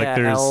that? Yeah, like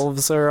there's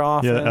elves are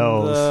often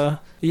elves.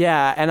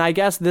 Yeah, and I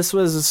guess this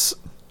was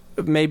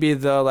maybe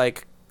the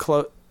like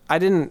I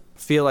didn't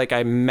feel like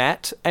I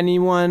met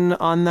anyone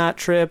on that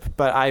trip,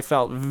 but I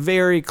felt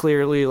very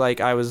clearly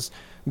like I was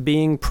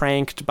being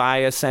pranked by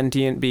a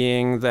sentient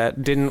being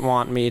that didn't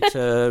want me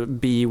to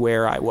be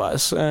where I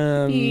was.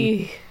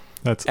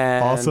 That's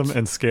awesome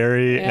and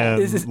scary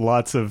and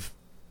lots of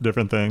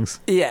different things.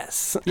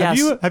 Yes.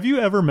 Have you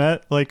ever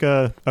met like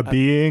a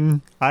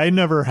being? I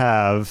never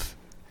have.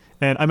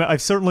 And I mean,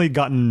 I've certainly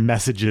gotten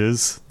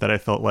messages that I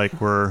felt like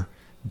were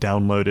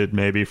downloaded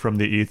maybe from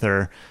the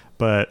ether,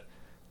 but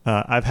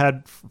I've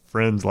had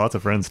lots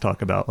of friends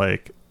talk about,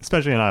 like,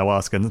 especially in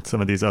ayahuasca and some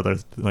of these other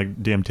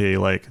like DMT,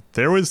 like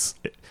there was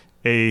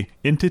a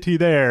entity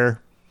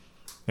there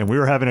and we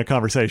were having a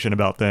conversation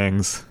about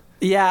things.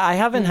 Yeah, I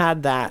haven't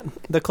had that.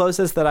 The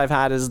closest that I've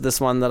had is this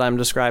one that I'm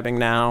describing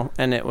now,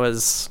 and it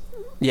was,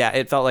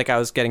 it felt like I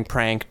was getting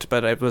pranked,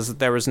 but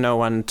there was no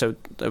one to,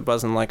 it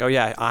wasn't like, oh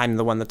yeah, I'm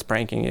the one that's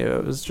pranking you.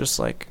 It was just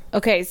like...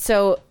 Okay,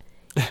 so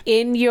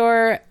in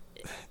your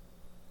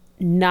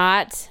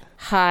not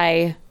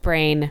high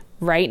brain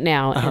right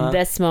now, in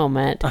this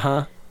moment,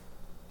 are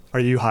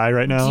you high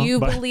right now? do you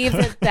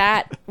believe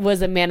that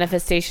was a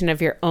manifestation of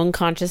your own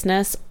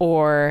consciousness,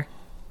 or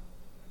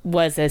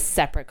was a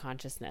separate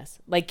consciousness?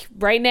 Like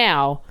right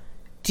now,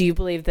 do you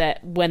believe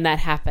that when that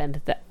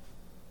happened,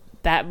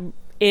 that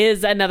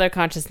is another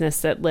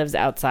consciousness that lives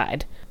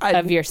outside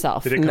of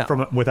yourself? Did it come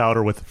from without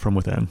or from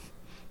within?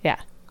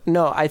 Yeah.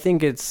 No, I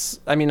think it's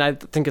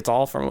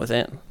all from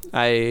within.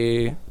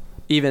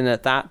 Even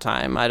at that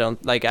time, I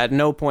don't, like, at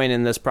no point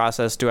in this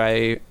process do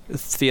I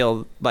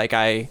feel like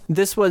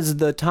this was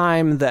the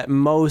time that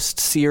most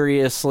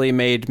seriously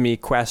made me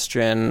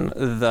question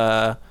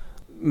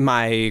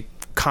my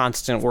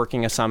constant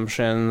working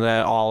assumption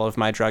that all of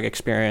my drug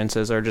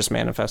experiences are just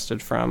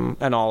manifested from,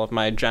 and all of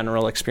my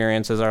general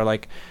experiences are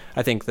like,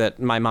 I think that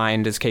my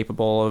mind is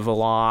capable of a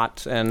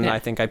lot, and I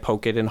think I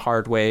poke it in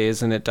hard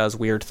ways and it does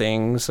weird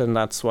things, and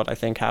that's what I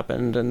think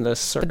happened in this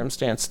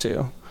circumstance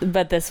too.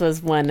 But this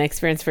was one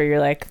experience where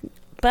you're like,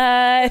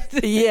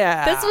 but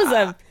yeah, this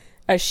was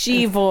a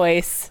she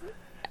voice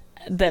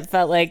that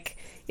felt like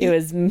it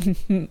was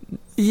making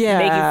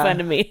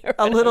fun of me.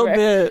 A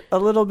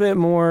little bit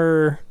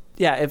more.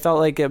 Yeah, it felt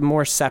like it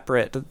more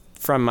separate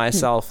from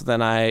myself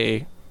than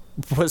I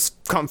was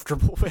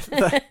comfortable with.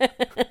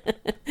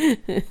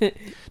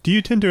 Do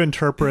you tend to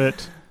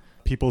interpret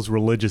people's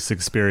religious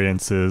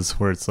experiences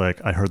where it's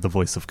like, I heard the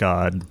voice of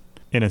God,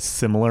 in a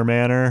similar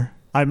manner?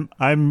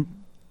 I'm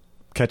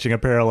catching a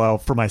parallel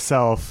for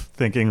myself,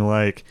 thinking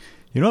like,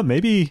 you know what,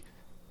 maybe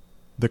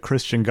the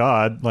Christian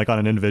God, like on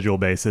an individual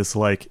basis,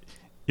 like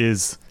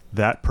is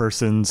that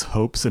person's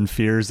hopes and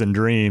fears and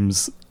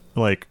dreams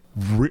like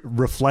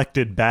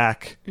reflected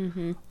back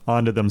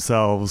onto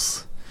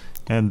themselves,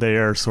 and they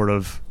are sort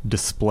of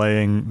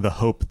displaying the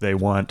hope they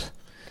want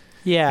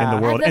in the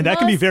world. And that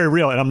can be very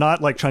real, and I'm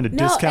not like trying to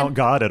discount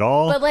God at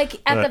all, but like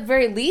at the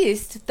very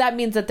least that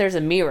means that there's a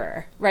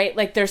mirror, right?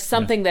 Like there's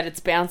something that it's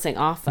bouncing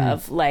off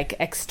of, like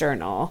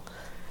external,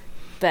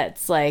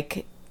 that's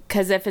like,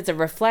 because if it's a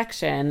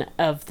reflection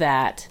of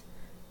that,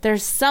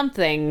 there's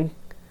something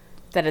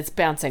that it's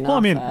bouncing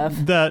off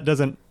of. That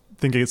doesn't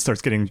think it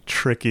starts getting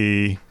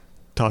tricky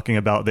talking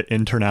about the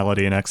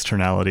internality and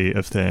externality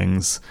of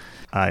things.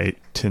 I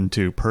tend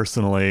to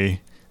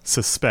personally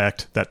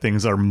suspect that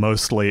things are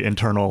mostly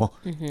internal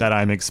that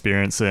I'm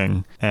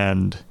experiencing,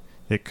 and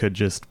it could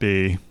just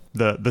be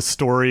the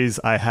stories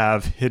I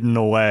have hidden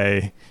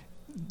away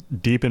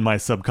deep in my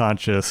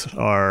subconscious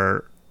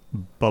are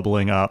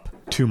bubbling up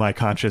to my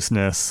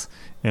consciousness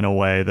in a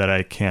way that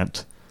I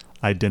can't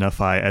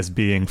identify as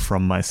being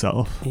from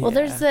myself. Well,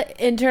 there's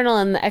the internal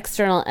and the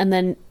external, and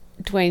then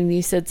Dwayne,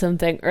 you said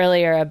something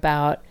earlier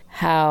about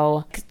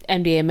how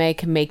MDMA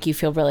can make you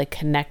feel really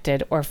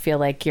connected or feel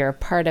like you're a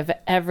part of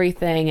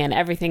everything and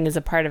everything is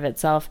a part of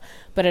itself.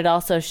 But it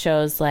also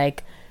shows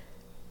like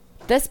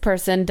this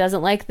person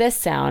doesn't like this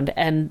sound,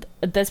 and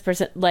this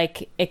person,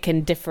 like, it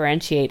can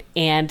differentiate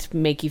and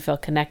make you feel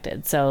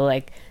connected. So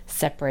like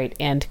separate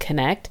and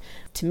connect,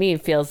 to me,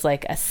 feels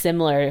like a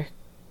similar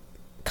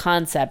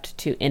concept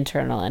to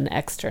internal and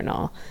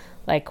external.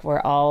 Like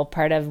we're all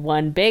part of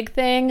one big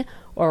thing,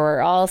 or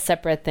we're all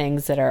separate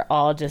things that are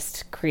all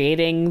just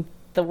creating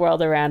the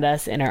world around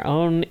us in our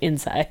own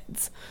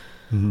insides.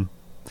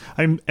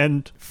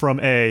 And from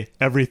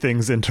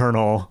everything's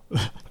internal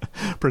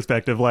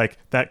perspective, like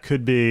that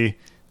could be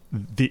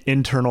the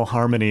internal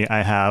harmony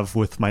I have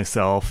with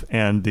myself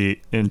and the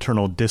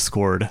internal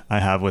discord I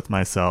have with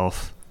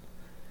myself.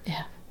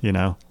 Yeah. You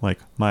know, like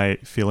my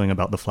feeling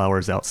about the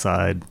flowers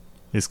outside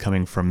is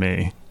coming from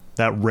me.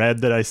 That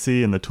red that I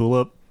see in the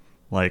tulip,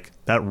 like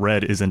that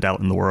red isn't out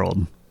in the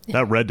world. Yeah.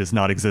 That red does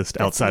not exist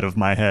outside of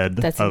my head.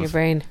 That's in your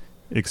brain.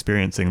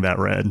 Experiencing that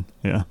red.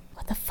 Yeah.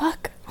 What the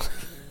fuck?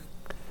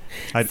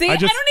 I See, I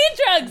just,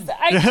 don't need drugs.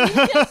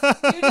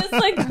 You just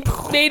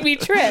like made me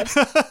trip.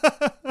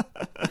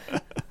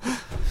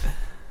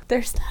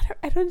 There's not.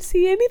 I don't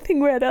see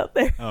anything red out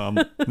there.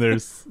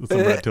 there's some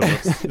red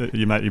tulips.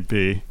 You might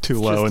be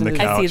too low in the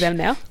couch. I see them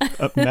now.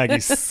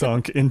 Maggie's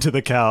sunk into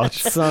the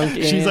couch.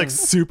 She's like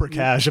super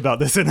cash about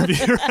this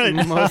interview right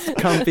now. Most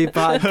comfy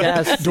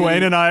podcast.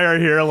 Dwayne and I are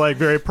here like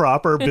very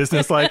proper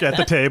business like at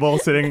the table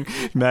sitting.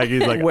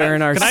 Maggie's like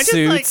wearing our Can I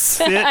suits.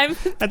 just like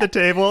sit at the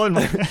table and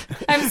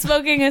I'm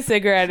smoking a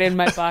cigarette in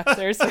my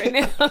boxers right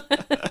now.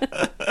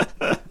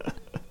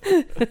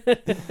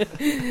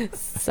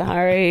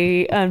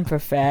 Sorry,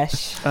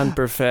 unprofesh. I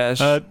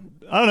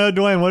don't know,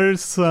 Dwayne, what are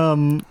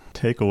some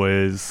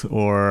takeaways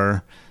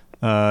or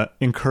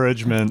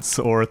encouragements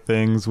or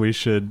things we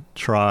should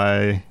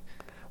try?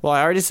 Well,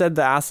 I already said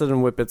the acid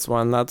and whippets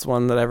one. That's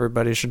one that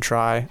everybody should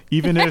try.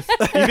 Even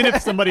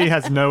if somebody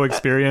has no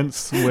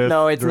experience with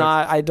No, it's drugs?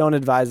 not. I don't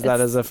advise that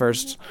as a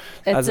first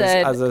as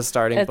a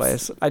starting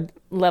place.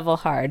 Level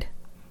hard.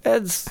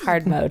 It's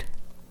Hard mode.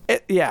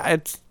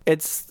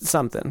 It's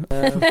something.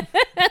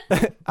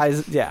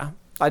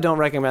 I don't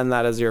recommend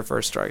that as your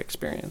first drug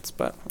experience,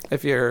 but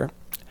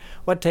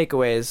what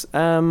takeaways?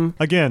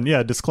 Again,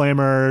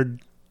 disclaimer,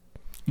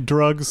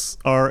 drugs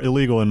are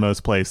illegal in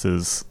most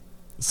places.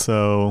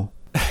 So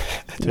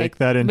take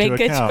that into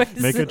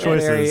account. Make good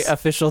choices. Very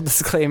official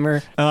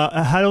disclaimer.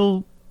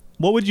 What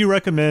would you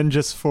recommend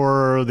just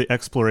for the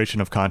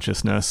exploration of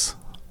consciousness,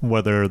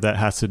 whether that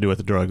has to do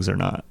with drugs or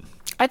not?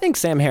 I think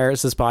Sam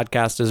Harris's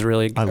podcast is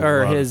really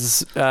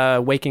his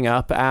Waking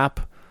Up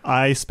app.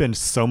 I spend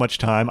so much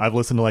time. I've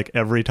listened to like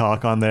every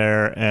talk on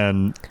there,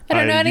 and I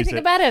don't know anything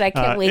about it. I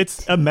can't wait.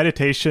 It's a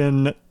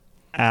meditation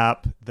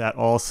app that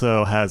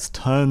also has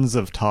tons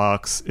of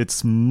talks.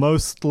 It's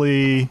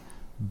mostly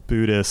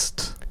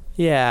Buddhist.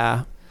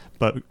 Yeah.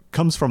 But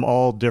comes from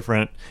all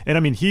different, and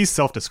I mean, he's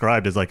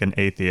self-described as like an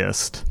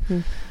atheist,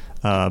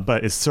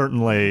 but it's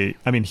certainly,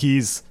 I mean,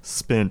 he's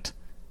spent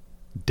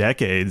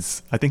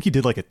decades. I think he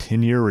did like a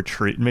 10-year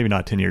retreat, maybe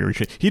not 10-year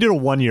retreat. He did a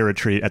 1-year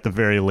retreat at the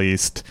very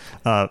least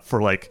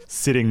for like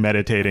sitting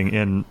meditating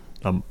in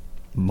a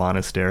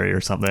monastery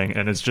or something.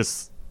 And it's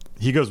just,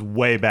 he goes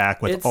way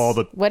back with all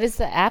the... What is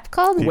the app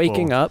called? People.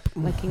 Waking Up.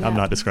 I'm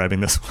not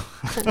describing this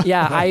one.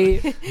 Yeah, I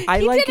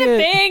like did a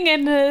thing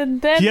and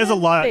then he has a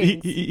lot.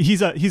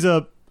 He's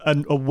a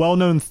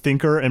well-known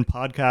thinker and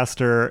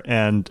podcaster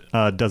and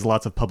does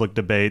lots of public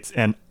debates.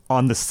 And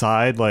on the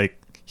side, like,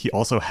 he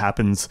also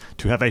happens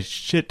to have a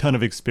shit ton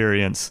of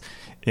experience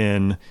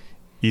in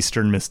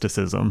Eastern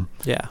mysticism.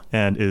 Yeah.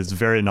 And is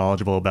very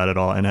knowledgeable about it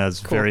all and has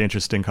very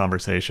interesting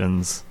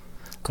conversations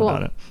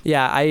about it.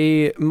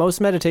 Yeah, most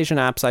meditation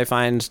apps I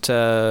find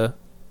to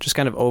just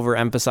kind of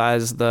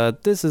overemphasize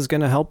this is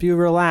going to help you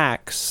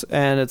relax.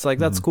 And it's like,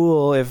 that's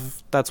cool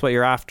if that's what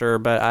you're after,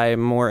 but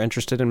I'm more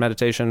interested in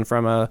meditation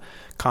from a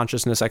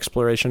consciousness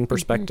exploration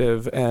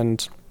perspective.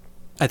 And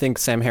I think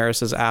Sam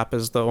Harris's app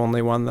is the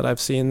only one that I've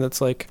seen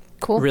that's like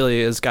really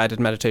is guided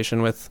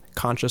meditation with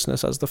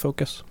consciousness as the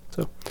focus.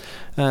 So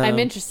I'm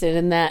interested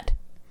in that.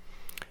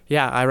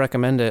 Yeah, I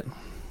recommend it.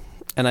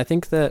 And I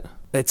think that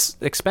it's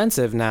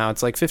expensive now.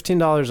 It's like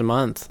 $15 a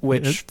month,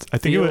 which I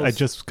think I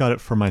just got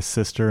it for my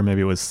sister.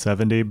 Maybe it was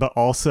 $70. But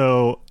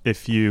also,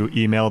 if you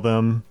email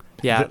them,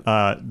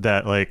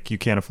 that like you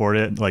can't afford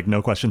it, like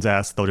no questions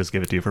asked, they'll just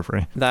give it to you for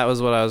free. That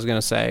was what I was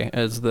gonna say.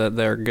 Is that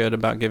they're good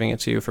about giving it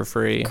to you for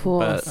free. Cool.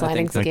 But Sliding I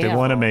think scale. Like they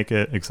want to make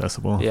it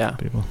accessible. Yeah. To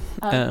people.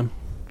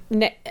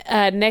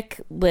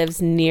 Nick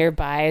lives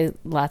nearby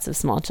lots of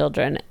small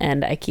children,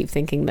 and I keep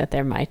thinking that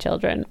they're my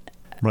children.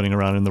 Running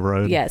around in the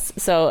road. Yes.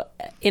 So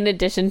in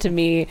addition to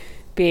me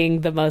being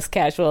the most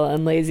casual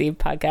and lazy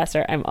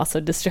podcaster, I'm also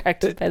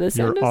distracted by the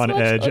sound of You're on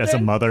small edge children. as a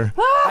mother.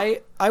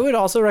 I would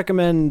also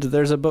recommend,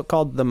 there's a book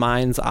called The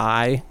Mind's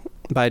Eye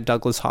by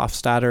Douglas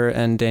Hofstadter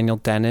and Daniel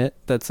Dennett.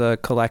 That's a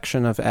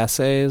collection of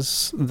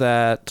essays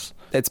that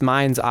it's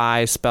Mind's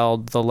Eye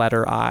spelled the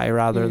letter I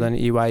rather than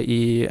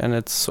EYE. And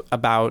it's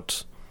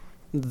about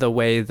the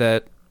way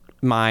that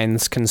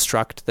minds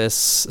construct this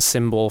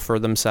symbol for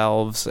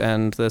themselves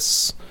and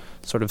this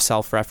sort of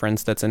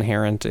self-reference that's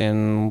inherent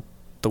in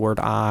the word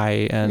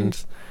I,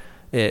 and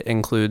it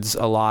includes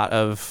a lot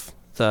of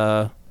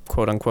the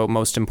quote-unquote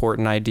most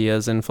important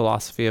ideas in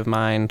philosophy of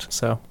mind.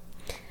 So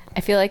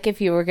I feel like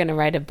if you were going to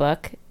write a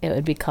book, it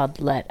would be called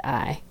Let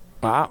I.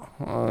 Wow.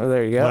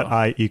 There you go. Let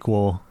I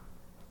equal.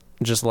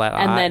 Just let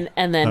and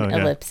I. then Oh,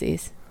 yeah.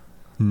 ellipses.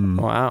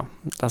 Wow.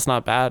 That's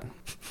not bad.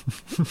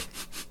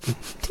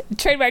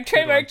 Trademark.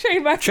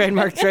 Wow.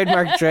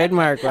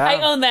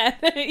 I own that.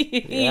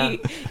 Yeah.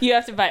 You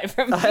have to buy it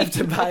from me. I have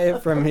to buy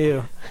it from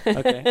you.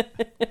 Okay.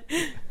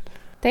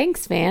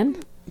 Thanks,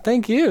 man.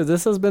 Thank you.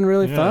 This has been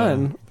really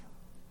fun.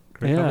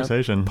 Great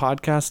conversation.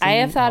 Podcasting. I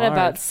have thought hard.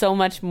 about so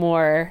much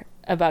more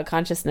about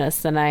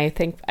consciousness than I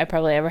think I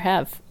probably ever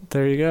have.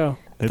 There you go.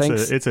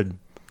 Thanks. It's a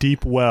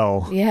deep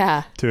well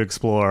to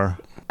explore.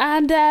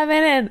 I'm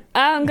diving in.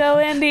 I'm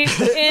going deep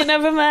in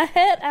over my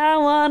head. I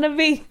want to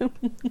be.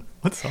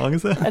 What song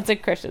is that? That's a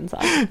Christian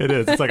song. It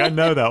is. It's like, I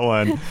know that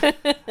one.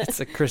 It's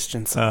a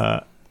Christian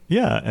song.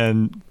 Yeah,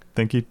 and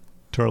thank you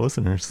to our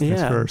listeners.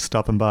 Thanks for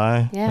stopping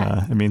by.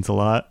 Yeah. It means a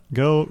lot.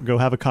 Go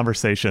have a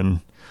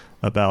conversation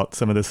about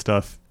some of this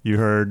stuff you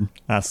heard.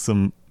 Ask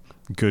some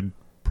good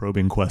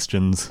probing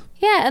questions.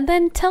 Yeah, and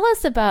then tell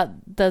us about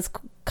those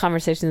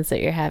conversations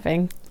that you're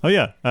having. Oh,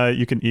 yeah.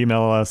 You can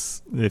email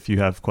us if you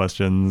have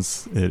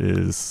questions. It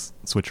is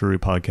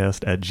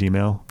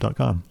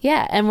switcheroopodcast@gmail.com.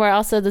 Yeah, and we're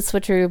also the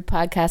Switcheroo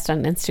podcast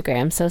on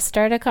Instagram. So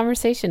start a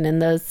conversation in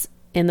those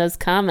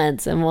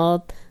comments, and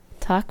we'll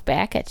talk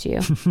back at you.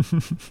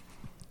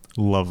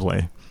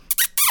 Lovely.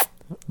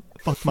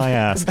 Fuck my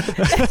ass.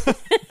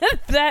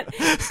 that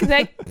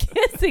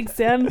kissing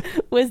sound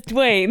was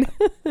Dwayne.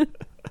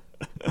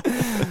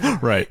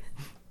 Right.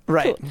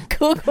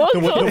 Cool.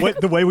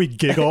 The way we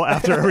giggle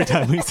after every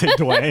time we say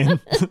Dwayne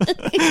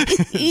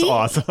is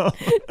awesome.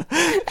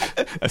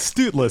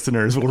 Astute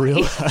listeners will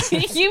realize.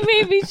 You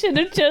maybe should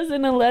have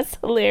chosen a less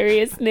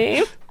hilarious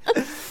name.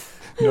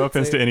 No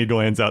offense to any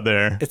Dwaynes out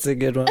there. It's a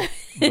good one.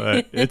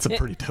 But it's a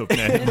pretty dope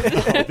name.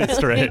 I'll be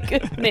straight.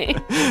 Good name.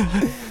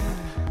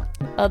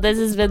 Oh, this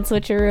has been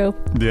Switcheroo.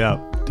 Yeah.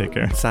 Take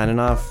care. Signing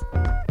off.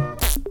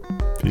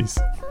 Peace.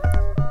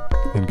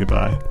 And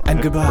goodbye.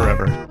 And goodbye.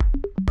 Forever.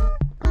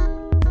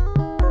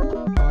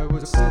 I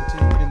was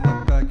sitting in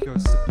the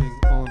backyard sipping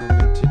on a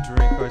minty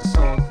drink. I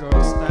saw a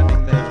girl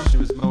standing there, she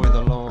was mowing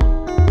the lawn.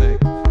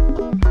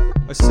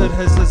 I said,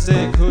 hey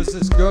Zeke, who's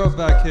this girl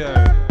back here?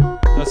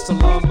 That's the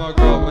lawnmower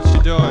girl, what's she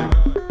doing?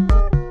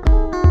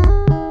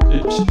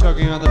 Is she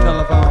talking on the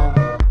telephone?